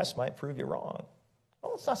that test might prove you wrong.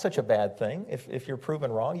 Well, it's not such a bad thing. If you're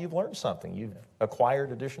proven wrong, you've learned something. You've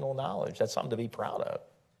acquired additional knowledge. That's something to be proud of,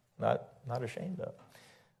 not ashamed of.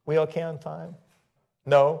 We okay on time?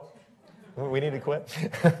 No? We need to quit?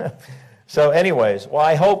 So anyways, well,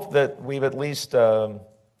 I hope that we've at least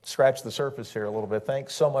scratched the surface here a little bit.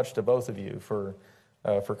 Thanks so much to both of you for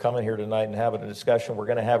coming here tonight and having a discussion. We're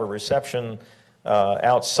going to have a reception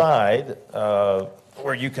outside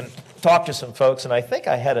where you can talk to some folks. And I think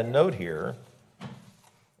I had a note here.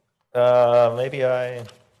 Oh,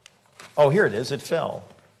 here it is. It fell.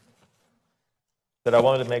 That I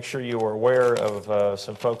wanted to make sure you were aware of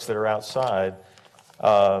some folks that are outside.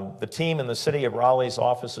 The team in the City of Raleigh's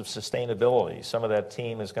Office of Sustainability, some of that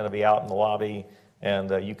team is going to be out in the lobby,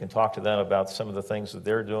 and you can talk to them about some of the things that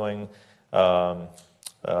they're doing.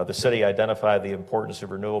 The city identified the importance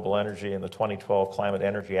of renewable energy in the 2012 Climate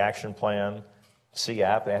Energy Action Plan,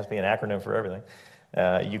 CAP. It has to be an acronym for everything.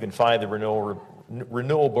 You can find the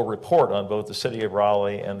renewable report on both the City of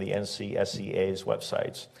Raleigh and the NCSEA's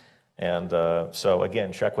websites. And so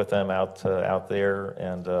again, check with them out there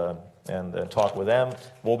and talk with them.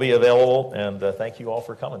 We'll be available, and thank you all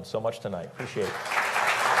for coming so much tonight. Appreciate it.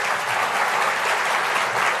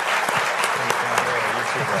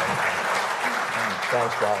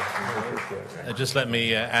 Thanks, Bob. Just let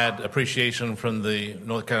me add appreciation from the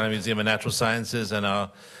North Carolina Museum of Natural Sciences and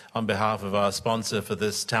on behalf of our sponsor for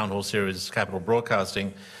this Town Hall Series, Capital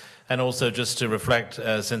Broadcasting. And also just to reflect,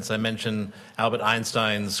 since I mentioned Albert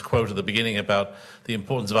Einstein's quote at the beginning about the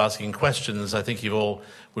importance of asking questions, I think you all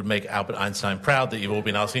would make Albert Einstein proud that you've all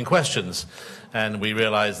been asking questions. And we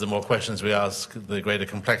realize the more questions we ask, the greater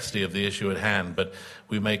complexity of the issue at hand. But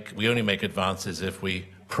we only make advances if we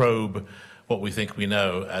probe what we think we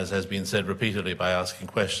know, as has been said repeatedly, by asking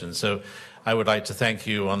questions. So I would like to thank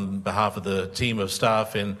you on behalf of the team of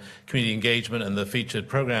staff in community engagement and the featured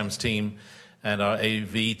programs team and our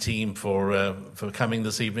AV team for coming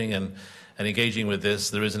this evening and engaging with this.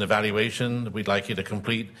 There is an evaluation that we'd like you to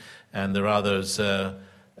complete, and there are those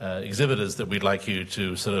exhibitors that we'd like you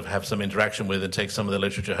to sort of have some interaction with and take some of the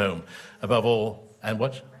literature home. Above all, and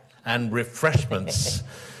what? And refreshments,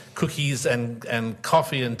 cookies and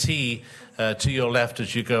coffee and tea to your left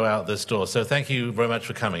as you go out this door. So thank you very much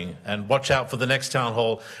for coming. And watch out for the next town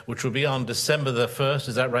hall, which will be on December the 1st.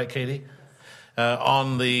 Is that right, Katie?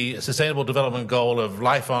 On the Sustainable Development Goal of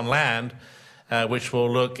life on land, which will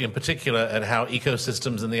look in particular at how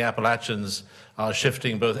ecosystems in the Appalachians are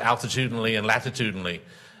shifting both altitudinally and latitudinally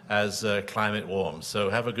as climate warms. So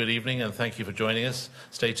have a good evening, and thank you for joining us.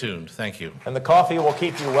 Stay tuned. Thank you. And the coffee will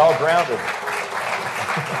keep you well grounded.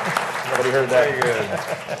 Nobody heard that? Very good.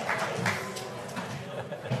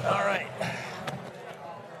 All right.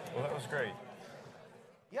 Well, that was great.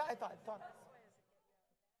 Yeah, I thought.